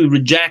 Or if we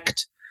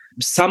reject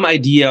some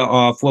idea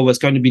of, well, there's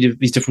going to be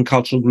these different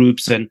cultural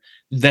groups and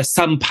there's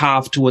some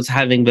path towards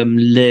having them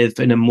live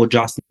in a more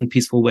just and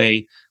peaceful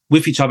way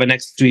with each other,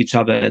 next to each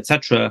other,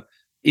 etc.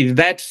 If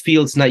that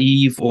feels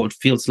naive or it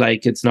feels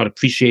like it's not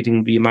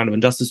appreciating the amount of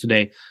injustice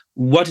today,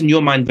 what in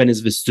your mind then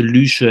is the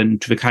solution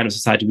to the kind of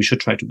society we should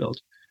try to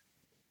build?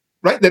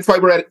 Right. That's why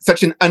we're at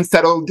such an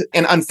unsettled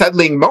and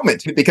unsettling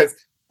moment, because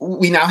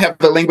we now have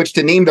the language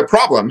to name the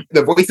problem.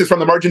 The voices from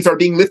the margins are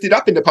being lifted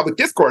up into public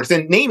discourse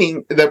and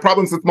naming the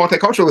problems with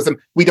multiculturalism.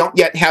 We don't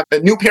yet have a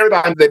new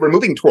paradigm that we're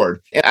moving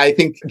toward. And I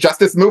think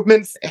justice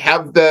movements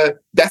have the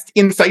best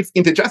insights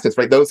into justice,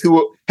 right? Those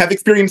who have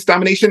experienced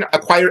domination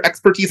acquire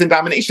expertise in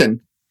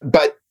domination.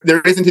 But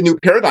there isn't a new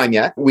paradigm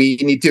yet. We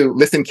need to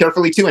listen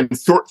carefully to and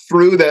sort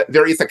through the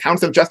various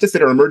accounts of justice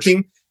that are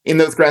emerging in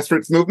those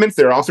grassroots movements.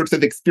 There are all sorts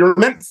of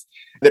experiments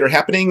that are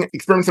happening,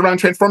 experiments around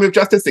transformative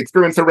justice,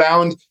 experiments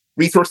around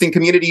resourcing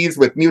communities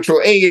with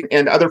mutual aid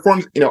and other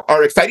forms,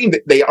 are exciting.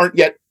 They aren't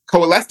yet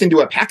coalesced into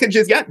a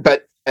packages yet,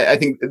 but I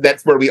think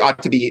that's where we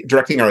ought to be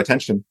directing our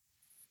attention.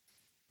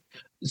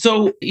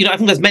 So, I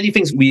think there's many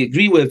things we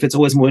agree with. It's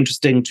always more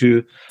interesting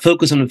to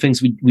focus on the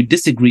things we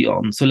disagree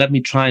on. So let me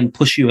try and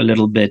push you a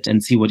little bit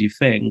and see what you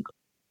think.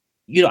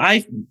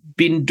 I've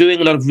been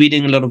doing a lot of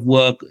reading, a lot of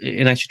work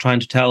in actually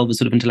trying to tell the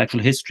sort of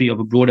intellectual history of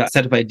a broader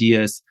set of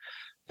ideas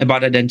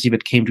about identity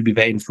that came to be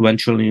very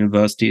influential in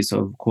universities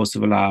over the course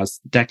of the last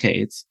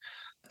decades.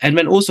 And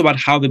then also about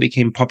how they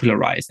became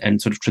popularized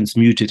and sort of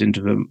transmuted into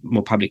the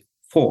more public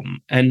form.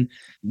 And,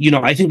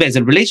 I think there's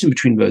a relation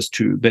between those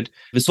two, but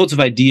the sorts of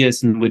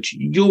ideas in which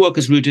your work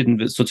is rooted and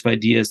the sorts of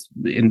ideas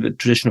in the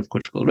tradition of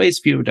critical race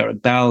theory,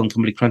 Derek Bell and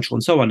Kimberly Crenshaw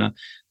and so on are,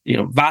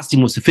 vastly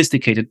more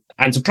sophisticated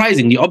and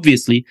surprisingly,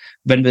 obviously,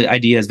 than the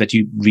ideas that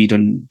you read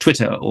on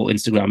Twitter or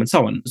Instagram and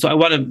so on. So I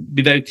want to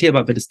be very clear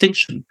about the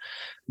distinction.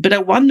 But I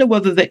wonder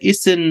whether there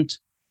isn't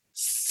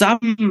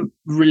some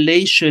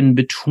relation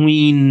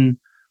between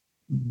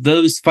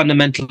those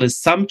fundamental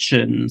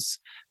assumptions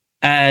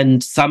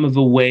and some of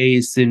the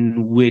ways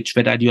in which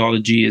that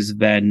ideology is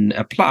then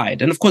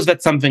applied. And of course,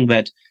 that's something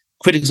that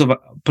critics of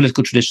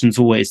political traditions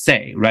always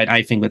say, right?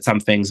 I think that some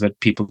things that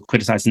people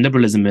criticize in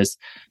liberalism is,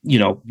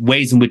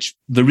 ways in which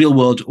the real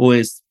world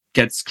always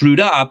gets screwed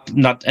up,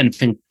 not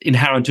anything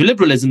inherent to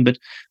liberalism, but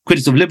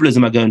critics of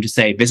liberalism are going to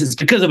say, this is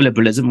because of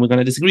liberalism, we're going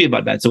to disagree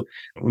about that. So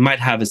we might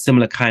have a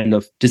similar kind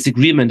of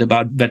disagreement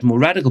about that more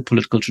radical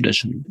political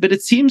tradition. But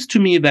it seems to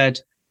me that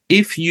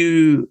if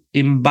you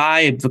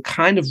imbibe the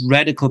kind of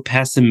radical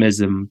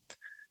pessimism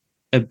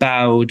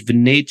about the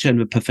nature and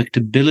the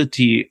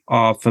perfectibility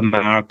of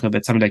America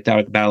that something like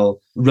Derek Bell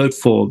wrote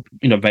for,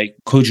 very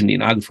cogently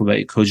and argued for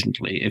very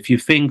cogently. If you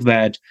think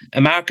that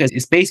America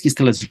is basically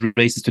still as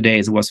racist today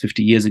as it was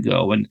 50 years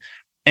ago, and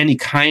any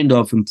kind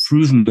of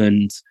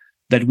improvement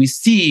that we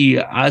see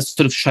as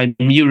sort of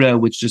chimera,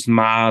 which just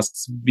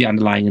masks the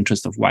underlying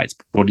interest of whites,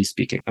 broadly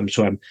speaking. I'm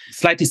sure I'm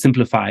slightly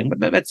simplifying, but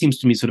that seems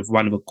to me sort of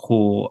one of the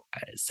core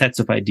sets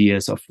of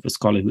ideas of a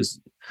scholar who's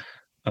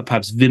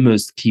perhaps the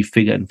most key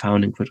figure in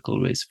founding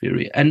critical race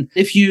theory. And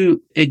if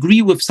you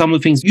agree with some of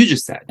the things you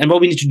just said, and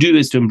what we need to do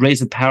is to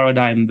embrace a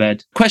paradigm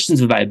that questions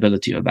the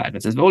viability of that,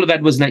 that says all of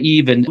that was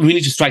naive and we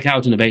need to strike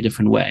out in a very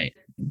different way,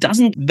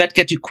 doesn't that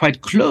get you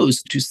quite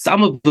close to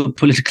some of the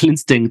political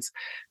instincts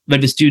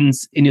that the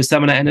students in your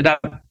seminar ended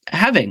up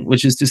having,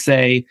 which is to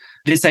say,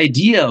 this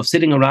idea of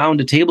sitting around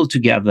a table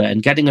together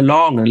and getting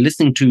along and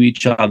listening to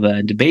each other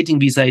and debating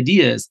these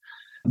ideas,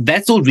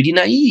 that's all really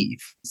naive.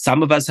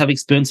 Some of us have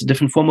experienced a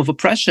different form of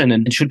oppression,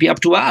 and it should be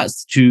up to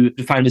us to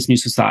define this new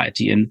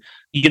society. And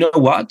you know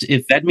what?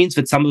 If that means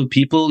that some of the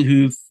people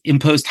who've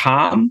imposed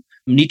harm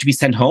need to be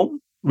sent home,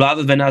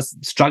 rather than us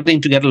struggling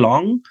to get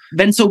along,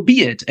 then so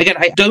be it. Again,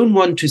 I don't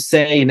want to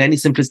say in any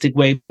simplistic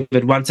way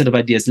that one set of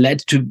ideas led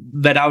to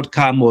that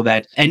outcome or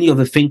that any of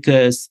the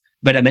thinkers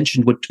that I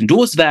mentioned would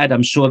endorse that.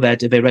 I'm sure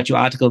that if they read your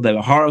article, they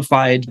were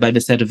horrified by the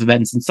set of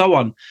events and so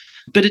on.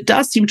 But it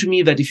does seem to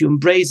me that if you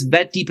embrace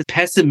that deep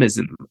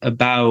pessimism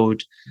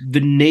about the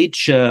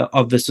nature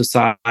of the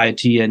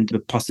society and the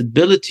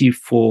possibility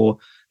for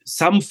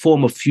some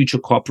form of future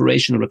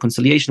cooperation or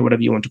reconciliation or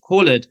whatever you want to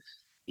call it,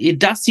 it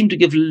does seem to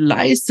give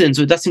license,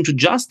 or it does seem to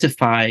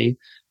justify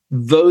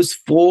those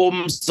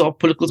forms of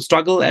political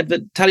struggle at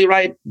the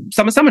Telluride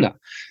Summer Seminar.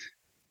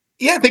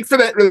 Yeah, thanks for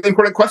that really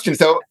important question.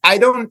 So I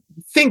don't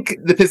think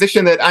the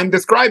position that I'm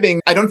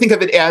describing, I don't think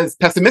of it as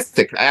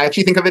pessimistic. I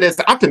actually think of it as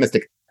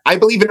optimistic. I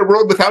believe in a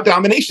world without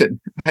domination.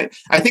 Right?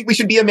 I think we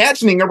should be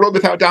imagining a world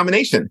without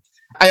domination.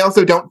 I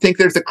also don't think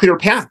there's a clear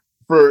path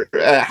for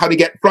how to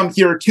get from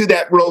here to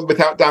that world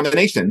without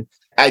domination.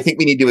 I think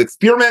we need to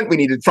experiment. We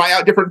need to try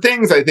out different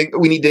things. I think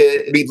we need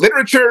to read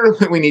literature.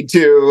 We need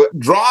to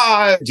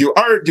draw, do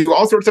art, do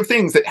all sorts of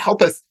things that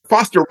help us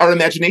foster our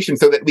imagination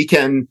so that we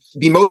can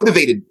be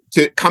motivated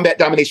to combat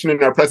domination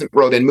in our present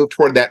world and move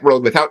toward that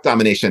world without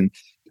domination.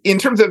 In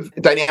terms of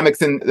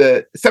dynamics in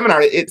the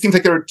seminar, it seems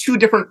like there are two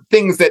different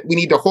things that we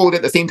need to hold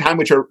at the same time,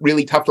 which are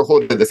really tough to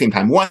hold at the same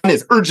time. One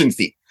is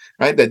urgency.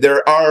 right? That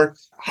there are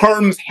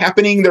harms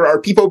happening. There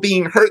are people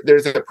being hurt.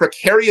 There's a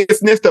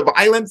precariousness of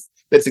violence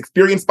that's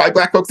experienced by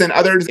Black folks and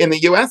others in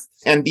the US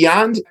and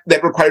beyond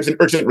that requires an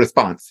urgent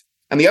response.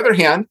 On the other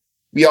hand,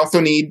 we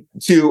also need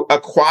to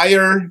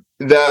acquire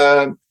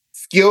the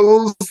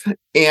skills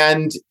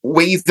and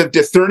ways of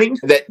discerning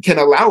that can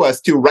allow us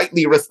to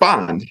rightly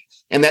respond.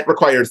 And that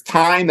requires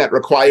time, that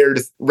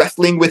requires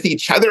wrestling with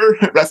each other,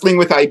 wrestling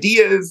with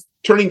ideas,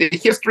 turning to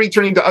history,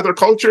 turning to other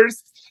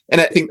cultures. And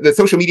I think the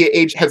social media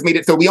age has made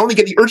it so we only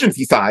get the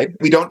urgency side.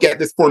 We don't get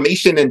this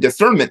formation and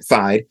discernment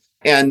side.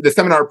 And the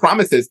seminar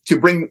promises to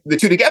bring the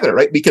two together,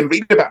 right? We can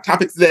read about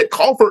topics that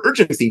call for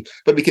urgency,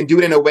 but we can do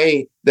it in a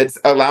way that's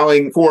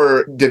allowing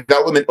for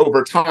development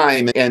over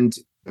time and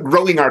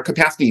growing our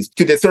capacities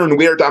to discern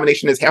where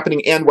domination is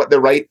happening and what the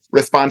right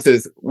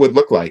responses would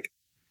look like.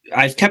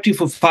 I've kept you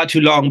for far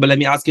too long, but let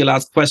me ask you a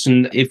last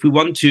question. If we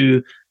want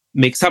to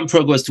make some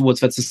progress towards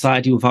that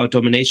society without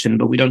domination,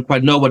 but we don't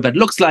quite know what that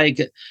looks like,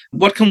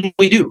 what can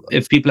we do?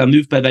 If people are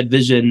moved by that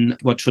vision,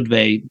 what should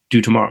they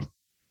do tomorrow?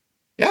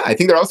 Yeah, I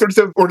think there are all sorts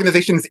of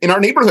organizations in our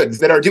neighborhoods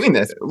that are doing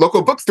this.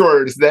 Local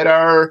bookstores that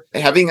are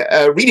having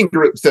reading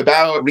groups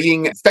about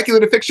reading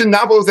speculative fiction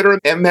novels that are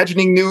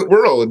imagining new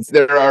worlds.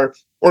 There are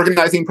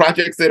organizing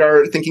projects that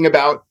are thinking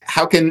about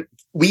how can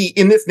we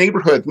in this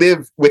neighborhood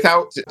live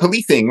without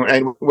policing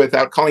and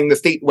without calling the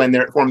state when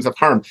there are forms of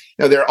harm.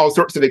 There are all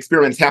sorts of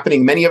experiments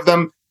happening. Many of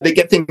them, they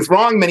get things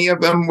wrong, many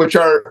of them which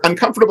are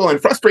uncomfortable and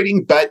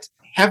frustrating, but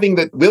having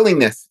the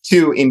willingness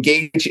to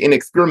engage in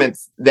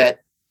experiments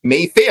that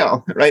may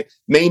fail, right,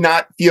 may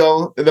not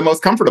feel the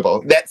most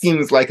comfortable. That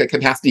seems like a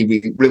capacity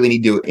we really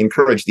need to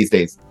encourage these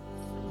days.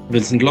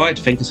 Vincent Lloyd,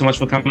 thank you so much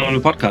for coming on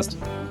the podcast.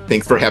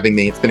 Thanks for having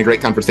me. It's been a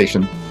great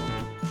conversation.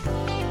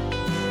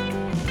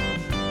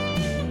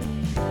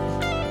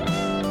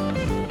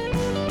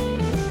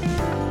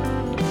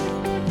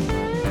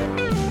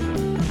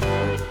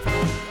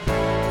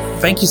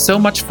 Thank you so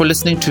much for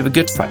listening to The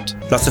Good Fight.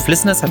 Lots of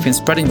listeners have been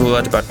spreading the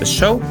word about the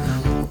show.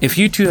 If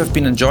you too have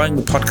been enjoying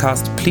the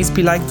podcast, please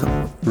be like,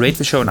 rate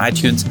the show on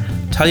iTunes,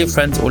 tell your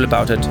friends all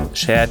about it,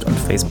 share it on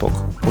Facebook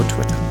or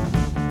Twitter.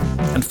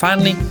 And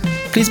finally,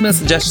 please mail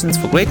suggestions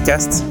for great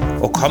guests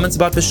or comments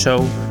about the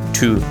show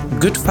to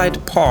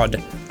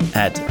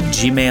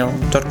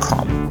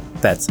goodfightpod@gmail.com.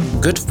 That's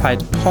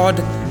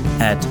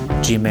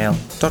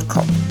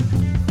goodfightpod@gmail.com.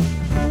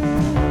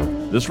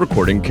 This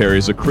recording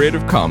carries a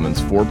Creative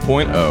Commons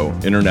 4.0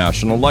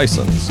 international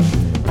license.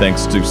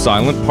 Thanks to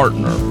Silent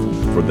Partner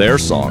for their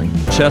song,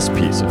 Chess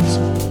Pieces.